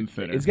check thinner it, and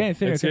thinner. It's getting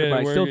thinner and It's thinner, getting- but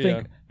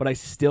I we're-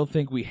 still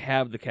think we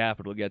have the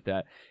capital to get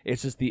that.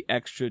 It's just the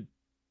extra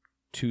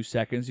 2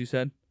 seconds you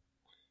said.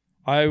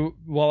 I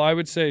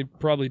would say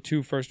probably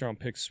 2 first-round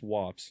pick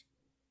swaps.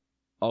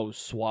 Oh,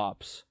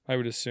 swaps. I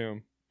would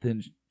assume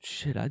Then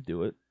shit, I'd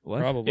do it. What?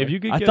 probably. If you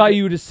could I get thought the-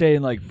 you were just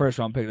saying like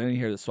first-round pick. I didn't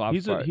hear the swaps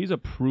he's part. a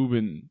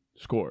proven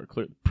scorer,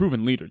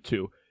 proven leader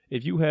too.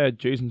 If you had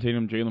Jason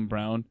Tatum, Jaylen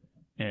Brown,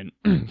 and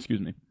excuse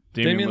me,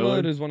 Damian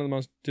Lillard Lillard, is one of the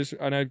most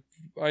and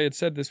I had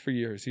said this for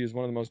years. He is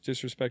one of the most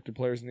disrespected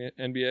players in the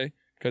NBA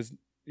because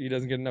he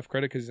doesn't get enough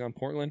credit because he's on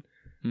Portland.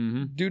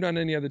 Mhm. Dude on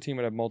any other team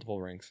would have multiple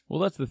rings. Well,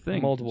 that's the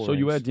thing. Multiple so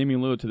you rings. add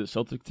Damian Lillard to the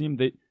Celtics team.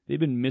 They've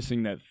been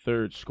missing that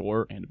third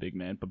scorer and a big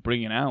man, but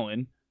bringing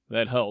Allen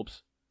that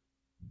helps.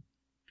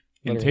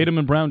 And Literally. Tatum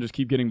and Brown just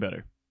keep getting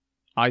better.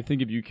 I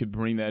think if you could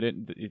bring that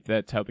in, if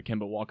that's how the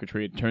Kemba Walker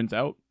trade turns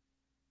out,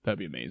 that'd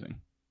be amazing.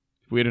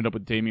 If we ended up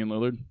with Damian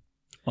Lillard,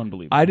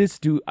 unbelievable. I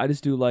just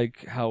do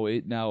like how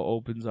it now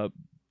opens up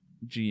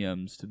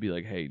GMs to be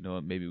like, hey, you know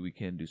what, maybe we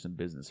can do some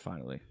business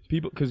finally.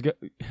 People, because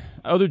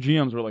other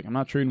GMs were like, I'm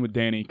not trading with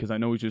Danny because I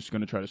know he's just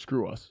going to try to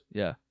screw us.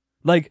 Yeah.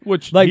 Like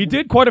Which Like- he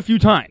did quite a few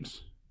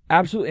times.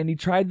 absolutely, and he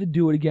tried to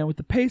do it again with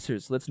the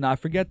Pacers. Let's not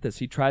forget this.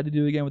 He tried to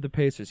do it again with the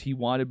Pacers. He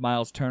wanted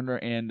Miles Turner,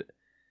 and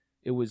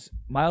it was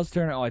Miles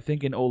Turner, I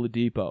think, in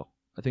Oladipo.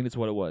 I think that's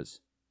what it was.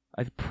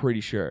 I'm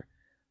pretty sure.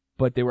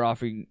 But they were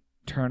offering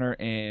Turner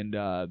and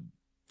a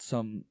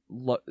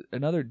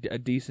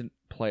decent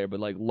player, but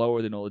like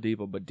lower than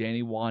Oladipo. But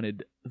Danny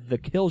wanted the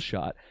kill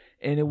shot,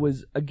 and it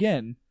was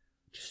again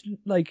just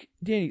like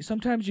Danny.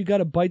 Sometimes you got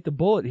to bite the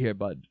bullet here,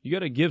 bud. You got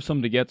to give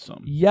some to get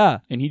some. Yeah,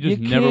 And he just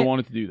You never can't-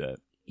 wanted to do that.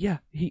 yeah.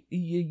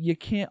 You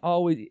can't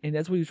always, and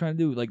that's what he was trying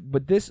to do. Like,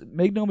 but this,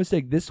 make no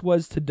mistake, this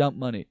was to dump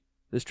money.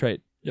 This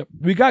trade. Yep.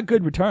 We got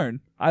good return.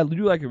 I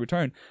do like a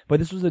return, but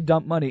this was a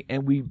dump money,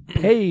 and we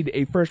paid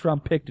a first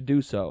round pick to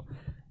do so.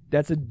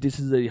 This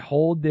is a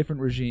whole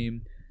different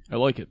regime, I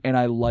like it. and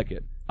I like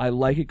it. I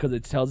like it because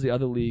it tells the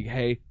other league,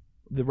 hey,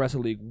 the rest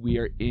of the league,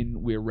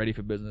 we're ready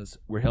for business.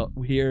 We're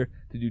here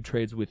to do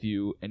trades with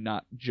you, and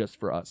not just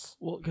for us.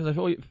 Well, because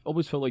I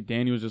always felt like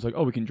Danny was just like,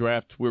 oh, we can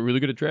draft. We're really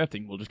good at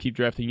drafting. We'll just keep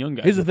drafting young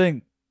guys. Here's the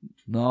thing.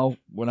 No,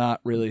 we're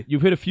not really.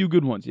 You've hit a few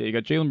good ones. Yeah, you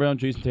got Jaylen Brown,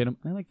 Jason Tatum.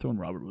 I like throwing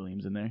Robert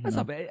Williams in there. That's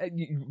not bad.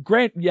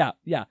 Grant, yeah.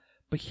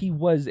 But he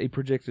was a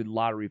projected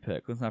lottery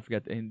pick. Let's not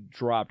forget that. And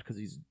dropped because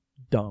he's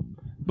dumb.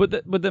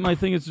 But then my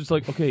thing is just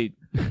like, okay,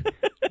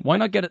 Why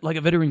not get like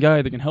a veteran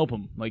guy that can help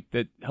him, like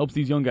that helps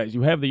these young guys?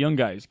 You have the young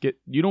guys.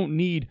 You don't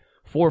need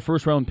 4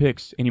 first-round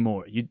picks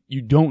anymore.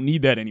 You don't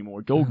need that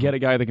anymore. Go get a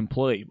guy that can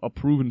play, a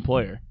proven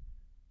player.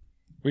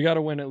 We got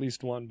to win at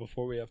least one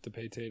before we have to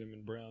pay Tatum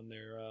and Brown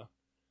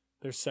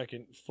their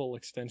second full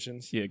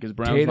extensions. Yeah, because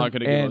Brown's Tatum not going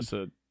to give and- us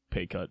a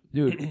pay cut.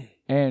 Dude. He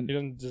And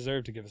doesn't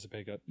deserve to give us a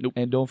pay cut.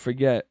 and don't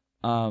forget,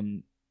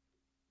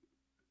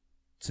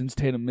 since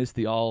Tatum missed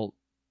the all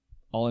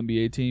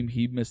NBA team,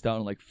 he missed out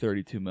on like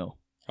 $32 million.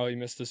 Oh, he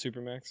missed the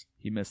Supermax?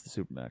 He missed the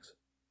Supermax.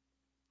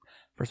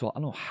 First of all, I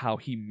don't know how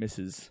he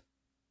misses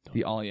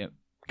the all NBA.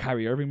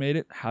 Kyrie Irving made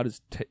it. How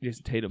does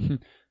Jason Tatum?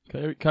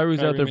 Kyrie's out Kyrie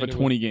there made for it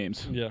 20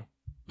 games. Yeah.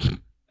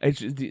 It's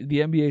just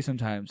the NBA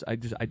sometimes. I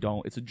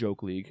don't. It's a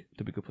joke league,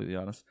 to be completely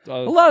honest. A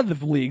Uh, lot of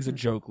the leagues are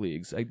joke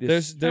leagues.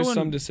 there's That one-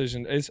 some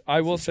decision. I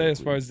will It's a say, joke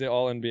as far as the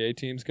all NBA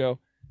teams go,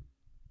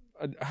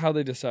 how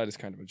they decide is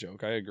kind of a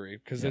joke. I agree.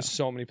 Because there's Yeah.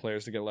 so many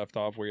players to get left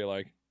off where you're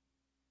like,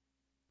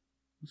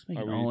 Let's make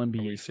are an we, all are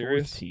NBA we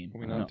serious? team. Are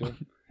we I don't not know.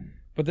 doing?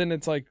 But then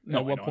it's like, No,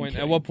 at I what know, I'm point? At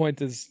kidding. what point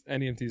does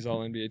any of these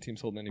all NBA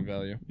teams hold any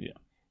value?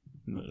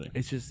 Literally.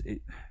 It's just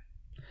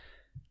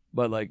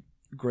but like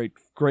great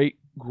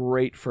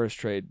first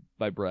trade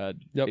by Brad.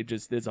 Yep. It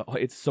just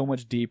it's so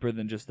much deeper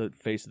than just the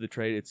face of the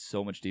trade. It's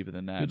so much deeper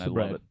than that, Good and I for love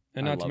Brad. it.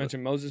 And I not to love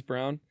mention Moses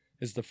Brown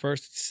is the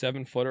first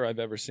 7-footer I've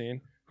ever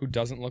seen who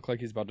doesn't look like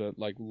he's about to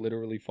like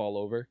literally fall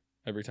over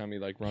every time he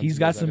like runs. He's and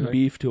got does some anything.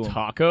 beef to him.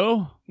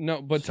 Taco?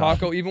 No, but Stop.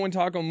 Taco, even when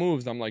Taco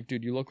moves, I'm like,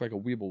 dude, you look like a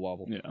weeble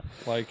wobble. Yeah.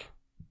 Like,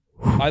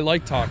 I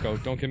like Taco,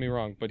 don't get me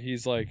wrong, but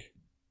he's like,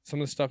 some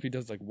of the stuff he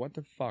does, like, what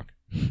the fuck?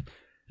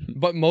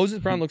 But Moses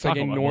Brown looks like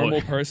Taco, a my normal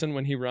boy. person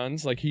when he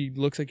runs. Like, he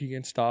looks like he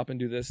can stop and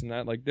do this and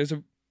that. Like,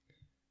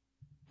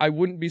 I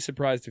wouldn't be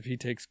surprised if he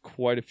takes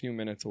quite a few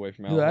minutes away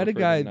from Al Dude, I had a Horford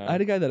guy. and, I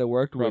had a guy that I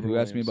worked with Robert who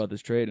asked me Williams. about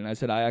this trade, and I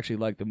said I actually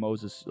like the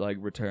Moses like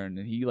return,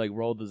 and he like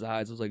rolled his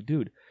eyes. I was like,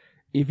 dude,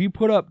 if you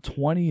put up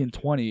 20 and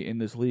 20 in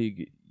this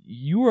league,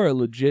 you are a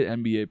legit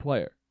NBA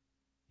player.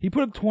 He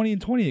put up 20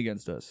 and 20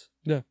 against us.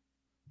 Yeah.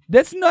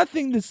 That's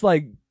nothing that's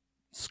like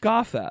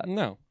scoff at.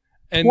 No.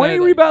 And 20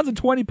 then, rebounds and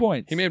 20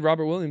 points. He made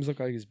Robert Williams look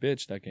like his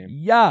bitch that game.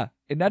 Yeah,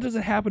 and that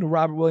doesn't happen to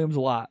Robert Williams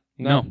a lot.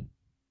 No.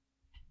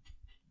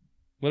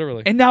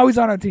 Literally. And now he's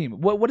on our team.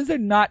 What is there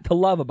not to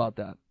love about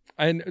that?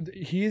 And And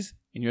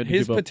you had to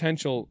his give up.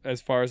 potential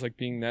as far as like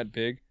being that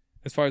big,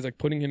 as far as like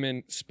putting him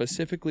in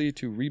specifically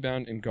to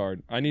rebound and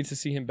guard. I need to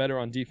see him better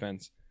on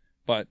defense,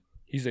 but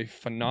he's a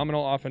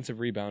phenomenal offensive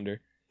rebounder.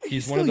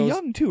 He's one of still those-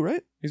 young too,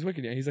 right? He's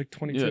wicked. Yeah, he's like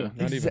 22. Yeah.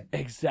 Not even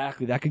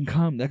Exactly. That can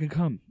come. That can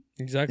come.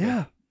 exactly.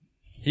 Yeah.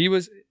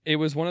 It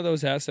was one of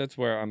those assets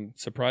where I'm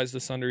surprised the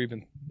Thunder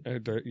even,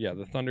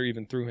 the Thunder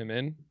even threw him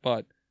in.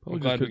 But I'm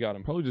glad we got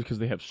him. Probably just because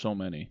they have so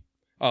many.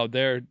 Oh,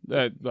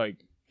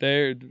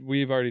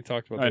 we've already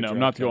talked about. I their know, draft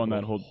not to go on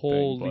capital. that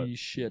whole thing, Holy but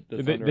shit! The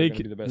they- Thunder they are going to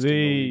be can- the best team in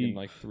the league they- in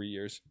like 3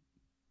 years.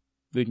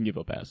 They can give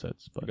up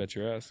assets, I but bet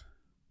your ass.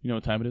 you know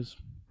what time it is?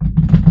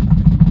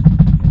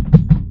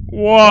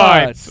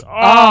 What's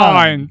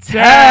on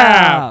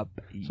tap?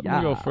 So I'm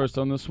gonna go first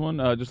on this one.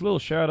 Just a little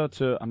shout out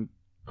to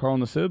Carl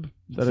Nassib.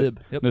 Is that it? Zib.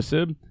 Yep.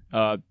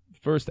 Nassib,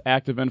 first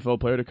active NFL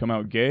player to come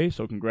out gay.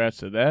 So congrats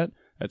to that.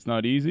 That's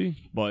not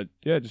easy, but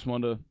yeah, just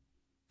wanted to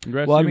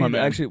congrats Well, to I you, my mean,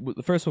 man. actually,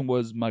 the first one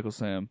was Michael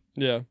Sam.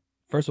 Yeah.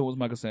 First one was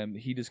Michael Sam.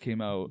 He just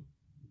came out.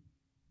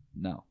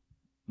 No,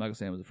 Michael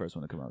Sam was the first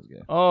one to come out as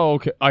gay. Oh,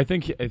 okay. I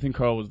think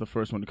Carl was the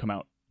first one to come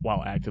out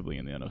while actively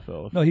in the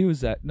NFL. No, he was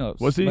that. No,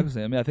 Was he? Michael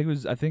Sam? Yeah, I think it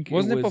was. I think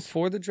Wasn't it was,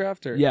 before the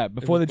draft? Or Yeah, it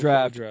before was the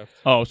draft.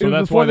 Oh, It so was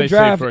that's before why the they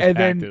draft, say first and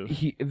then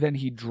active.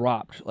 he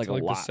dropped like To,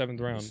 like a the lot. 7th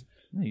round.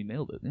 Yeah, you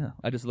nailed it. Yeah,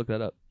 I just looked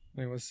that up.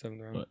 I think it was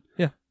 7th round.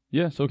 But-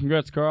 Yeah, so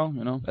congrats, Carl.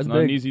 You know, it's That's not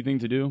an big. easy thing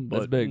to do,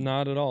 That's but big,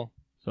 Not at all.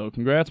 so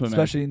congrats, my man.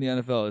 especially in the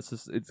NFL.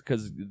 It's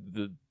because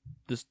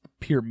this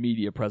pure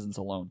media presence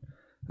alone.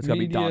 It's gotta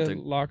be Media,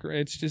 daunting. Locker.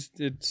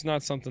 It's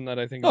not something that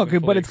I think. No, has been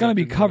but fully it's gonna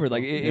be accepted in the covered.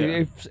 Like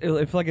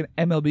NFL. if like an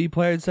MLB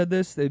player had said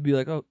this, they'd be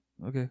like, oh,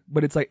 okay.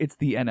 But it's like it's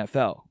the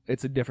NFL.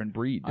 It's a different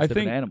breed. It's a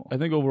different animal. I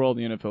think overall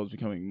the NFL is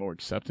becoming more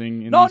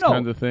accepting in No, these no.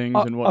 kinds of things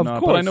and Of whatnot.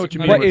 course, But I know what you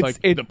mean. but Where it's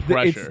like the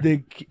pressure.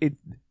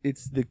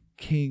 It's the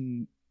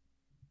king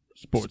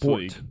sports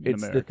sport. league in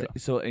It's America.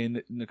 so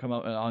in to come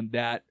out on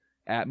that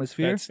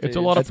atmosphere, That's It's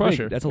a lot of That's big.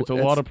 pressure. That's It's a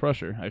lot of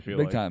pressure. I feel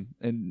big like. time,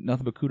 and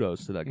nothing but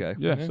kudos to that guy.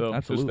 Yeah, Yeah, so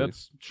absolutely.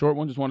 that's short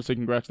one. Just want to say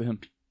congrats to him.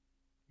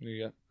 What do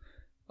you got?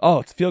 Oh,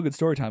 it's feel good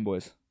story time,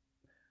 boys.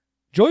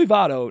 Joey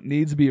Votto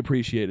needs to be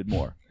appreciated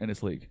more in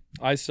this league.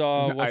 I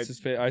saw I- what's his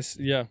face.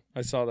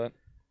 I saw that.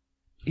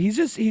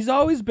 He's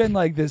always been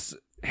like this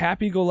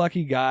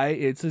happy-go-lucky guy.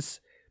 It's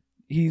just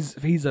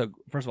he's a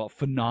first of all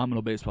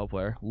phenomenal baseball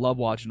player. Love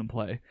watching him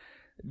play.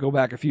 Go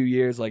back a few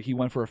years, like he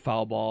went for a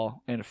foul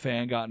ball and a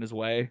fan got in his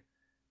way,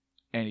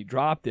 and he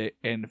dropped it.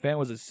 And the fan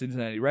was a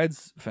Cincinnati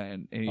Reds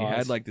fan, and he Oh, had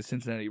that's- like the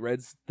Cincinnati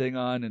Reds thing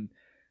on, and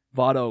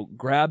Votto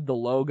grabbed the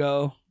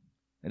logo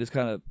and just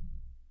kind of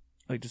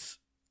like just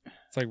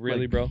It's like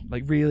really, like, bro.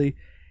 like really,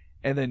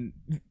 and then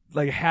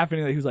like half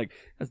an he was like,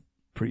 "That's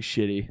pretty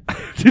shitty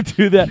to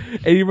do that.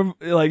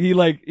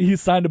 And he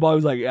signed the ball. He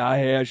was like,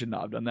 hey, I should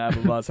not have done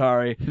that, but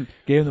sorry.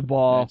 Gave him the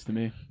ball. Thanks to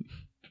me.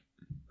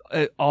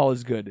 All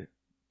is good.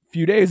 A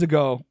few days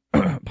ago,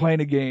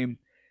 playing a game,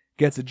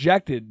 gets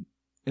ejected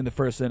in the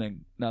first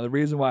inning. Now, the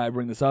reason why I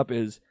bring this up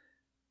is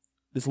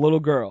this little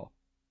girl,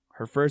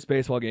 her first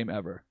baseball game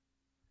ever,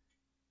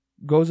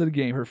 goes to the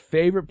game. Her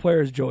favorite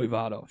player is Joey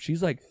Votto.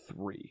 She's like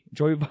 3.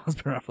 Joey Votto's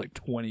been around for like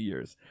 20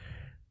 years.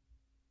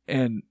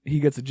 And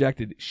he gets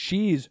ejected.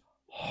 She's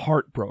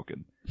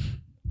heartbroken.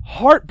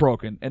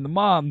 And the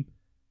mom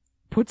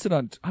puts it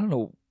on, I don't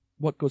know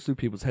what goes through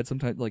people's heads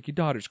sometimes. Like, your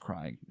daughter's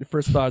crying. The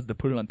first thought is to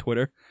put it on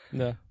Twitter.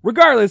 Yeah.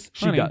 Regardless,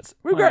 she Honey, does.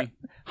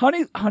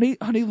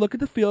 Honey, look at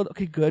the field.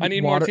 Okay, good. I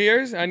need more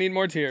tears. I need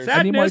more tears.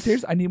 I need more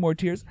tears. I need more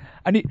tears.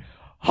 Honey,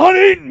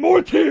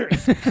 more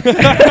tears.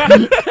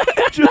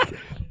 Just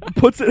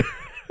puts it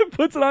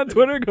on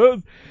Twitter.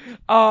 Goes,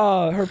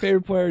 her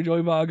favorite player,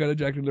 Joey Votto, got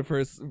ejected in the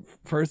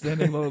first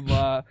inning. Blah blah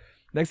blah.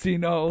 Next thing you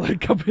know,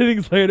 like a couple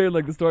innings later,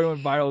 like the story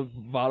went viral.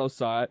 Votto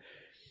saw it,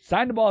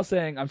 signed the ball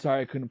saying, "I'm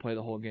sorry, I couldn't play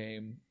the whole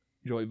game."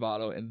 Joey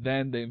Votto, and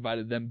then they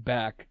invited them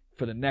back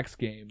for the next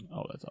game.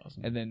 Oh, that's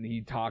awesome. And then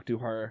he talked to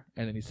her,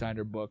 and then he signed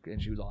her book,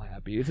 and she was all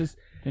happy. It's just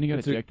Then he got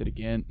ejected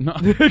again. No.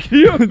 can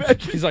you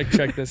imagine? He's like,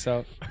 check this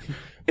out.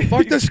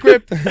 Fuck the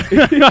script.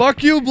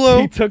 Fuck you,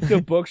 Blue. He took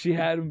the book she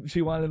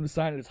wanted him to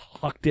sign, and just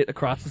hucked it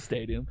across the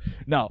stadium.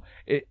 No,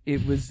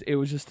 it was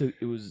just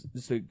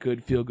a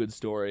good feel good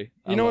story.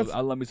 I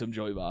love me some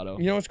Joey Votto.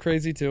 You know what's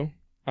crazy too?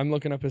 I'm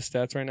looking up his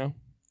stats right now.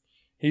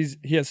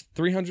 He has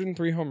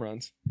 303 home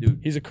runs.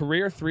 Dude. He's a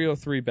career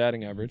 303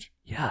 batting average.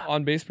 Yeah.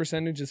 On base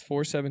percentage is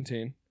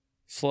 417.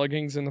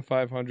 Slugging's in the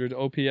 500.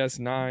 OPS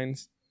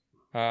 9s.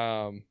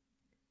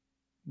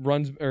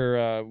 Runs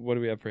what do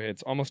we have for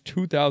hits? Almost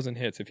 2,000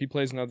 hits. If he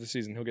plays another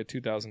season, he'll get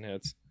 2,000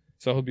 hits.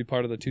 So he'll be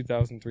part of the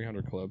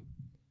 2,300 club.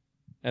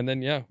 And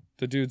then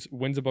the dude's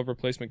wins above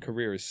replacement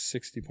career is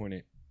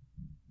 60.8.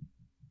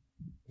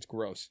 It's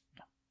gross.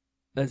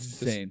 That's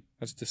insane.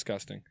 That's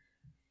disgusting.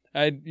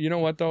 You know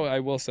what though?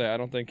 I will say I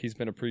don't think he's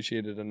been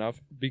appreciated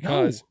enough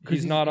because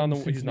he's not in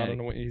Cincinnati.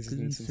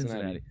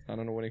 Not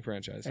on a winning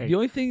franchise. The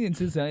only thing in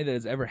Cincinnati that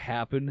has ever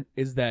happened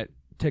is that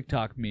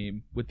TikTok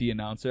meme with the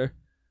announcer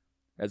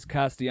as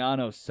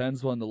Castellanos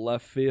sends one to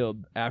left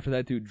field after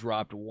that dude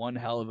dropped one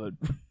hell of a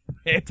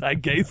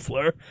anti-gay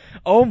slur.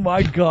 Oh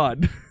my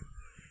god!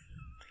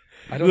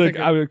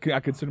 I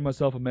consider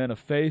myself a man of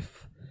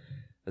faith.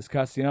 As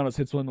Castellanos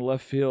hits one in the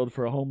left field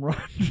for a home run,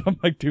 I'm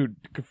like, dude,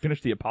 could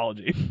finish the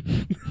apology.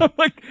 I'm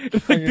like,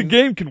 the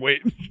game can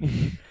wait.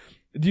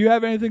 Do you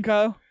have anything,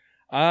 Kyle?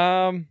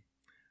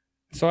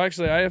 So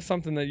actually, I have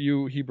something that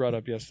he brought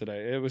up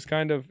yesterday. It was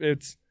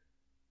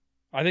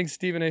I think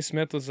Stephen A.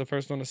 Smith was the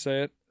first one to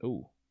say it.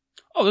 Ooh.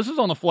 Oh, this is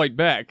on the flight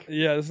back.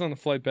 Yeah, this is on the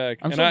flight back.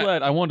 I'm so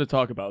glad I wanted to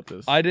talk about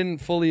this. I didn't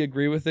fully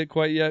agree with it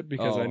quite yet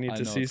because I need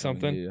to see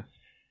something.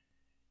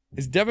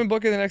 Is Devin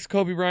Booker the next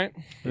Kobe Bryant?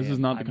 This is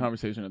not the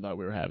conversation I thought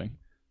we were having.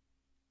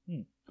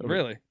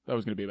 Really? That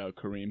was going to be about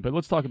Kareem, but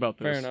let's talk about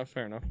this.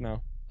 Fair enough.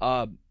 No.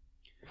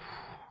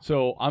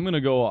 So I'm going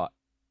to go.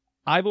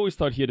 I've always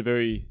thought he had a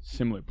very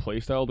similar play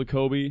style to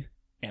Kobe,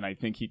 and I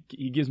think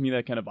he gives me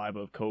that kind of vibe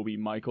of Kobe,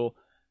 Michael.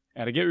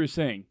 And I get what you're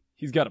saying.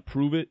 He's got to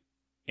prove it,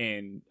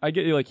 and I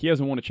get he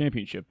hasn't won a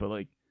championship, but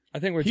I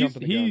think we're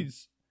jumping the gun.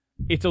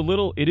 It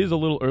is a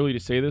little early to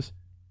say this,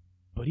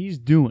 but he's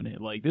doing it.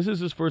 This is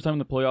his first time in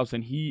the playoffs,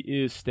 and he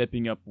is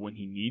stepping up when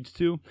he needs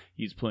to.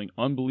 He's playing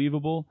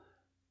unbelievable.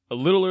 A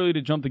little early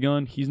to jump the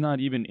gun. He's not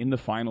even in the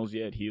finals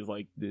yet. He's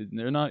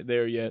they're not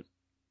there yet.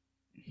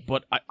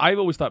 But I've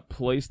always thought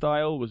play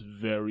style was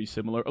very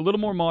similar. A little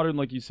more modern,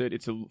 like you said.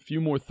 It's a few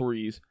more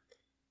threes,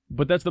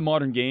 but that's the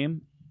modern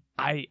game.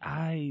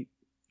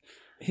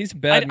 He's a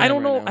bad man. I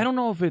don't know. Right now. I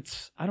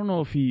don't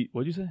know if he.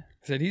 What'd you say?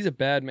 I said he's a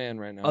bad man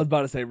right now. I was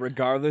about to say,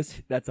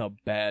 regardless, that's a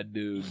bad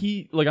dude.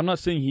 I'm not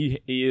saying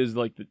he is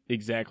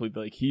exactly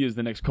he is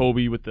the next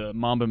Kobe with the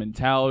Mamba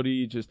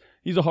mentality. Just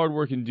he's a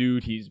hardworking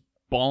dude. He's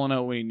balling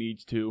out when he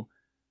needs to,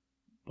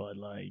 but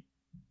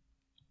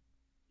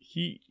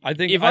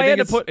if I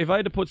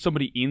had to put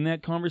somebody in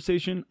that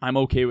conversation, I'm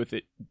okay with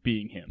it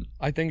being him.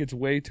 I think it's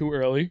way too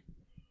early.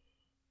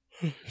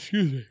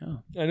 Excuse me. Oh.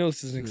 I know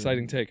this is an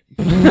exciting take.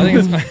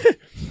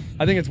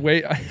 I think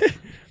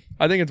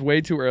it's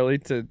way too early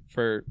to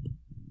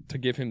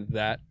give him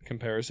that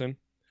comparison.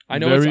 I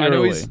know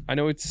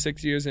it's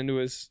 6 years into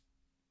his,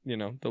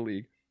 the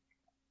league,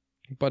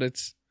 but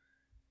this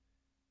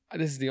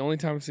is the only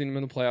time I've seen him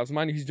in the playoffs.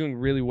 Mind you, he's doing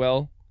really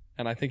well,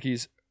 and I think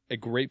he's a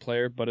great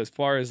player. But as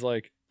far as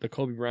the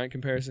Kobe Bryant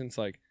comparison, it's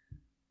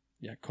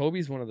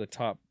Kobe's one of the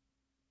top.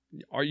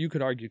 Or you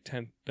could argue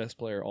 10th best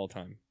player all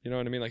time. You know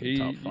what I mean?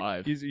 Top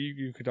 5.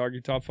 You could argue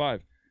top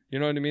 5. You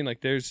know what I mean?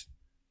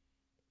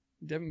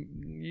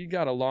 You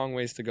got a long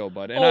ways to go,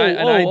 bud. And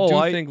I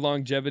do think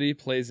longevity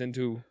plays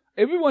into.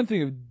 It'd be one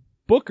thing if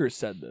Booker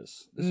said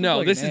this. No,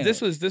 like this an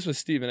is this was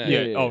Stephen A.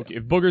 Yeah. yeah, Oh, okay.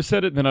 If Booker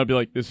said it, then I'd be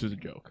like, this is a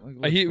joke.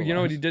 Like, He, let's you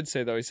know what relax. he did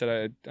say though? He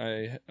said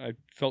I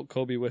felt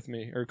Kobe with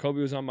me, or Kobe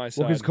was on my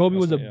side. Well, because Kobe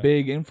was a yeah.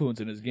 big influence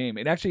in his game.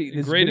 And actually,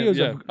 there's Great, videos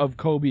yeah. of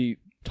Kobe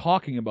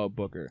talking about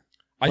Booker.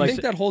 I like-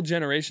 think that whole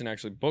generation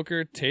actually.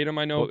 Booker, Tatum,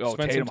 I know, Oh,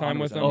 spent Tatum, some time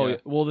with 100%. him. Oh, yeah. yeah.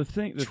 Well, the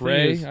thing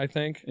Trey, is, I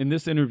think. in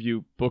this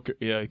interview,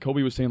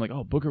 Kobe was saying like,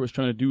 "Oh, Booker was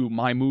trying to do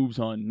my moves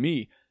on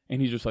me,"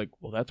 and he's just like,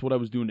 "Well, that's what I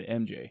was doing to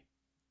MJ."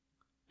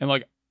 And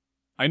like,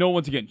 I know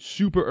once again,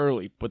 super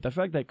early, but the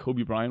fact that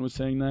Kobe Bryant was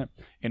saying that,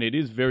 and it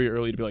is very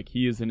early to be like,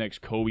 he is the next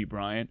Kobe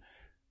Bryant.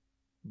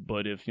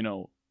 But if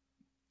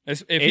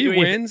If he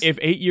wins, if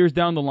 8 years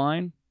down the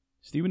line,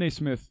 Stephen A.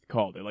 Smith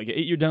called it like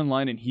 8 years down the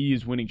line, and he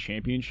is winning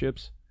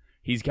championships.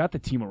 He's got the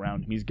team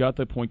around him. He's got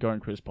the point guard in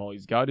Chris Paul.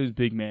 He's got his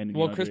big man.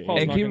 Well, Chris DeAndre Paul's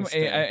Ayton. not gonna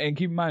stay. And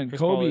keep in mind,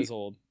 Chris Paul Kobe. is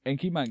old. And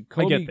keep in mind, I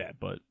Kobe. get that,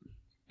 but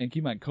And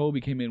keep in mind, Kobe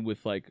came in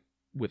with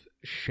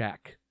Shaq.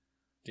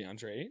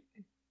 DeAndre Ayton?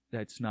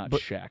 That's not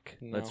But- Shaq.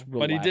 No. Let's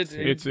But he relax did-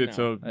 here. it's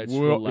No. Let's it's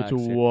relax a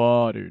here.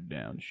 watered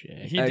down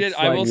shit. He It's did.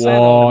 I like will say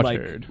though,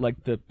 watered.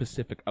 like the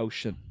Pacific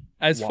Ocean.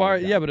 as far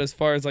watered down. but as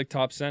far as like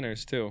top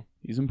centers too,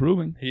 He's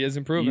improving. he is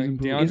improving. He's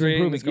improving. DeAndre He's Ayton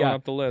improving, is going yeah.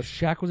 up the list.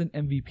 Shaq was an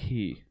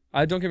MVP.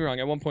 I don't get me wrong.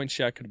 At one point,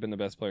 Shaq could have been the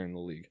best player in the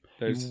league.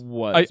 There's He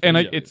was. And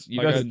yeah, it's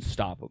you like couldn't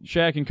stop him.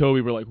 Shaq and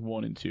Kobe were like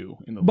 1 and 2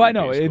 in the But league,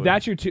 no, if basically.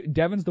 that's your two,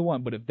 Devin's the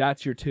one. But if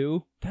that's your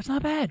two, That's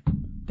not bad.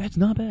 That's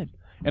not bad.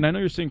 And I know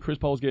you're saying Chris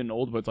Paul's getting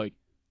old, but it's like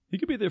he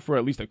could be there for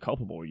at least a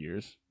couple more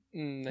years.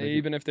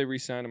 even if they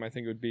re-sign him, I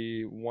think it would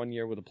be 1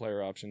 year with a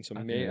player option. So I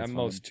think may that's at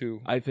most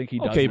 2. I think he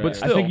does. Okay, that. but I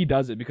still. think he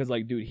does it because,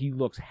 like, dude, he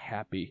looks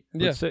happy.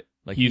 Yeah. Let's say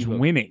Like he's he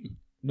look- winning.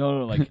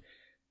 No, like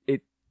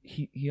it.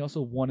 He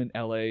also won in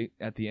L.A.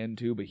 at the end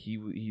too, but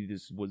he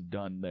just was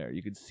done there.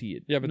 You could see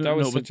it. Yeah, but No, that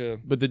was no, such a.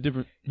 But the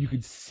different You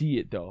could see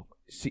it though.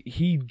 See,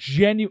 he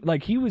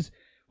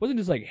wasn't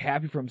just like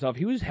happy for himself.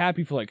 He was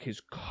happy for like his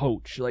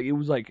coach. Like it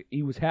was like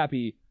he was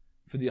happy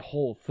for the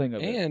whole thing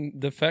of it. And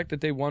the fact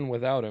that they won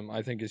without him,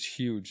 I think, is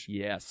huge.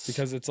 Yes,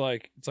 Because it's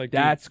like dude,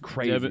 that's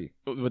crazy. Devin,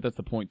 but that's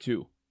the point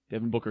too.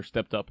 Devin Booker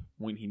stepped up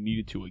when he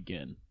needed to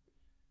again.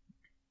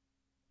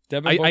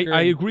 Devin Booker.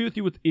 I agree with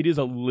you. It is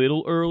a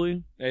little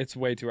early. It's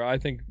way too early. I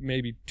think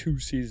maybe 2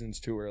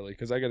 seasons too early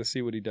because I got to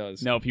see what he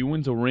does. Now, if he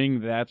wins a ring,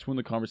 that's when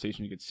the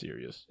conversation gets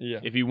serious. Yeah.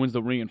 If he wins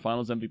the ring and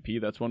Finals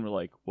MVP, that's when we're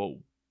like, whoa,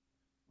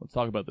 let's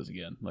talk about this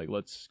again. Like,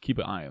 let's keep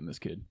an eye on this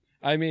kid.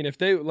 I mean,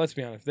 let's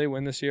be honest, if they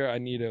win this year, I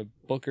need a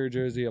Booker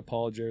jersey, a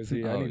Paul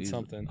jersey. I need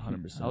something.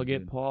 100%. I'll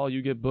get Paul,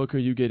 you get Booker,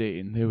 you get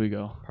Ayton. There we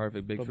go.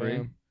 perfect big Ba-bam.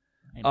 three.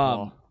 And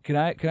Paul. Can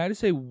I just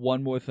say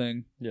one more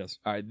thing? Yes.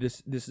 All right,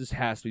 this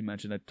has to be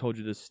mentioned. I told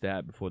you this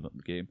stat before the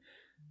game.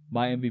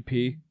 My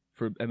MVP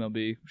for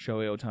MLB,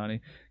 Shohei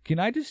Ohtani. Can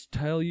I just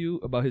tell you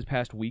about his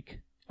past week?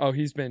 Oh,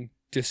 he's been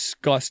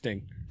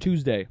disgusting.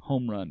 Tuesday,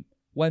 home run.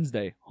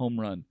 Wednesday, home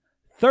run.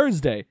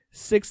 Thursday,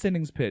 6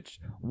 innings pitched,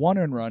 1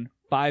 earned run,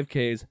 5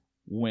 Ks,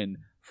 win.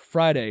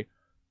 Friday,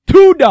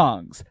 2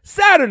 dongs.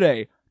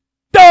 Saturday,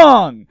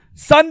 dong.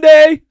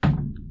 Sunday,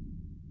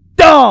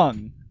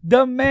 dong.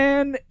 The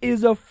man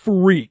is a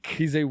freak.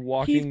 He's a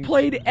walking. He's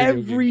played video game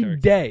every character.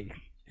 day,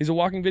 He's a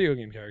walking video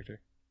game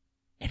character.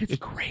 and it's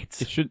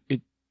great.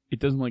 It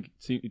doesn't like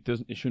see it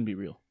doesn't it shouldn't be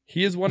real.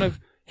 He is one of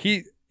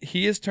he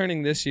is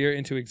turning this year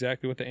into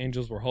exactly what the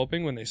Angels were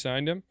hoping when they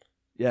signed him.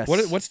 Yes.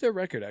 What's their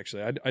record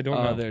actually? I don't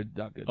know. They're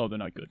not good. Oh, they're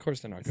not Of good. course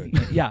they're not good.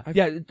 Yeah. I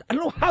don't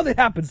know how that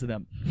happens to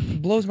them.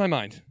 It blows my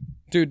mind,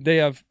 dude. They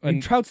have. I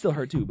mean, Trout's still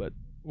hurt too, but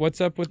What's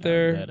up with that I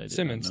their did not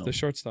Simmons, know. the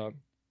shortstop?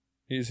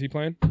 Is he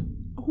playing?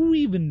 who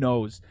even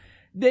knows?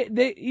 They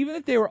even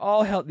if they were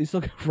all healthy, they still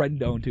got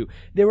Rendon too.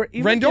 They were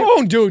even if they-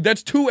 Rendon, dude,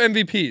 that's 2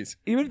 MVPs.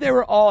 even if they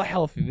were all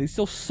healthy, they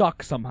still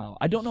suck somehow.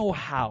 I don't know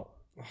how.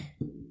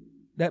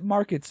 That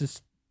market's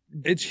just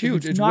It's if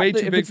huge. It's not way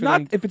the- too if big it's for not,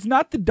 them, If it's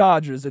not the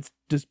Dodgers, it's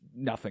just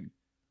nothing.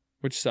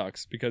 which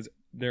sucks because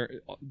they're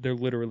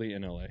literally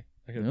in LA.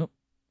 Like, Yep.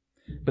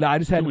 But I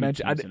just had Too to many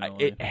mention. teams in LA.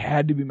 It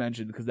had to be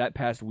mentioned because that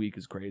past week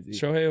is crazy.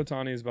 Shohei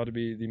Ohtani is about to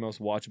be the most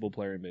watchable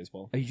player in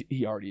baseball.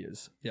 He already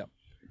is.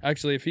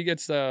 Actually, if he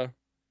gets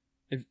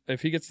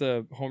if he gets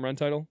the home run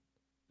title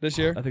this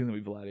year, I think it'll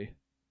be Vladdy.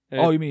 it-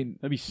 Oh, you mean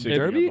That'd be sick. If- if he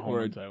got Derby the home or-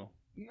 run title.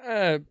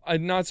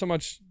 not so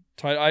much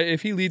title.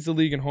 If he leads the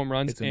league in home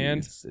runs it's gonna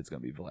and be, it's gonna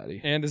be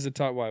Vladdy. and is a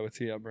top what's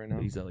he up right now?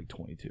 He's at like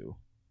 22.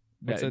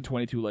 What's That, that?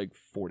 22 like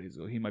 4 days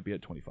ago. He might be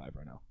at 25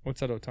 right now. What's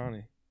that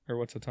Ohtani or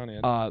what's Ohtani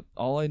at?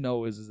 All I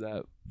know is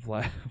that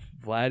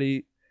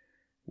Vladdy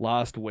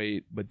lost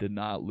weight but did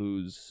not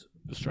lose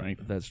The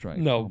strength. that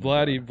strength. No, Oh my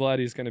God.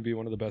 Vladdy's going to be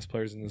one of the best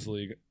players in this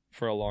league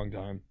for a long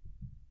time.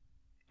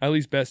 At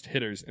least best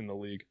hitters in the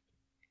league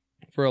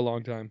for a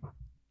long time.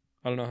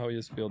 I don't know how he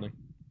is fielding.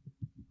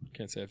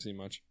 Can't say I've seen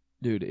much.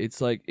 Dude,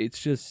 it's like it's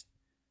just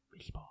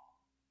Baseball.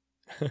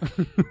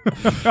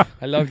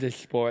 I love this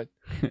sport.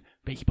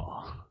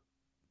 Baseball.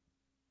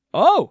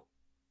 oh,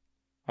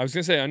 I was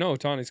going to say, I know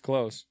Ohtani's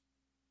close.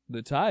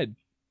 the Tide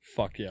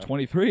Fuck yeah.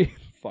 23.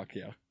 Fuck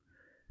yeah.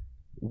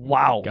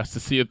 Wow. Got to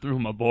see it through,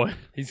 my boy.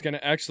 He's gonna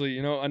actually,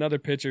 another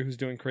pitcher who's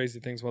doing crazy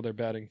things while they're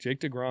batting. Jake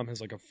DeGrom has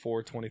like a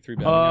 4.23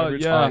 batting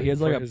average. yeah. He has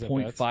like for a his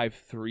at-bats.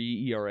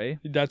 .53 ERA.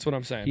 That's what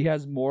I'm saying. He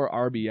has more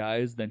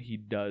RBIs than he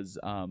does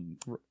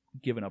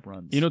giving up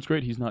runs. You know what's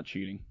great? He's not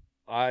cheating.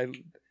 I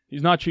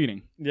He's not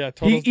cheating. yeah.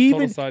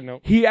 Total side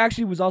note. He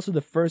actually was also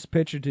the first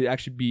pitcher to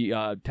actually be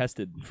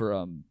tested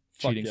for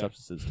cheating yeah.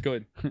 substances.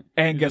 Good.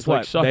 And He's guess just like,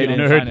 what? "Suck They it,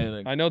 didn't nerd." find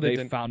anything. I know they they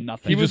didn't. found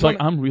nothing. He He's was just like,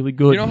 one- I'm really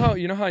good.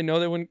 You know how I know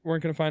they weren't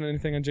going to find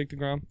anything on Jake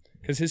DeGrom?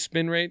 Because his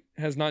spin rate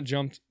has not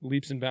jumped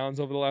leaps and bounds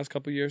over the last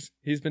couple of years.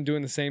 He's been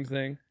doing the same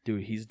thing.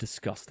 Dude, he's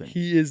disgusting.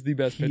 He is the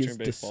best He pitcher is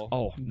in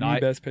baseball. the the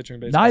best pitcher in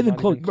baseball. not even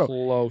close, bro.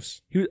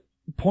 Close.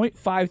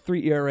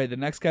 .53 ERA. The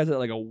next guy's at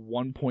like a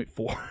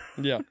 1.4.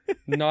 Yeah.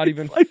 Not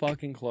even like-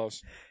 fucking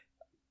close.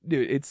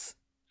 Dude, it's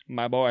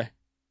My boy.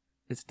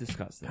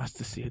 disgusting. Got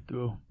to see it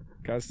through.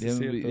 Guys, The to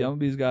see it. though.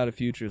 MLB's got a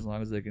future as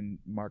long as they can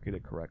market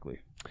it correctly.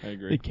 I They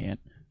agree. can't.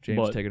 James,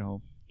 But- take it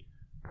home.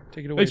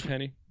 Take it away, Thanks-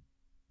 Penny.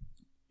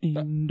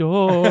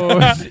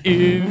 Indoors,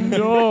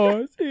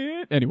 indoors.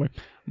 Anyway,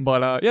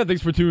 but yeah,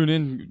 thanks for tuning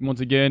in once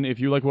again. If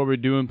you like what we're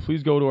doing,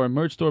 please go to our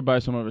merch store, buy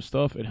some of our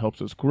stuff. It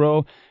helps us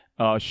grow.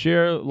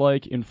 Share,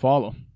 like, and follow.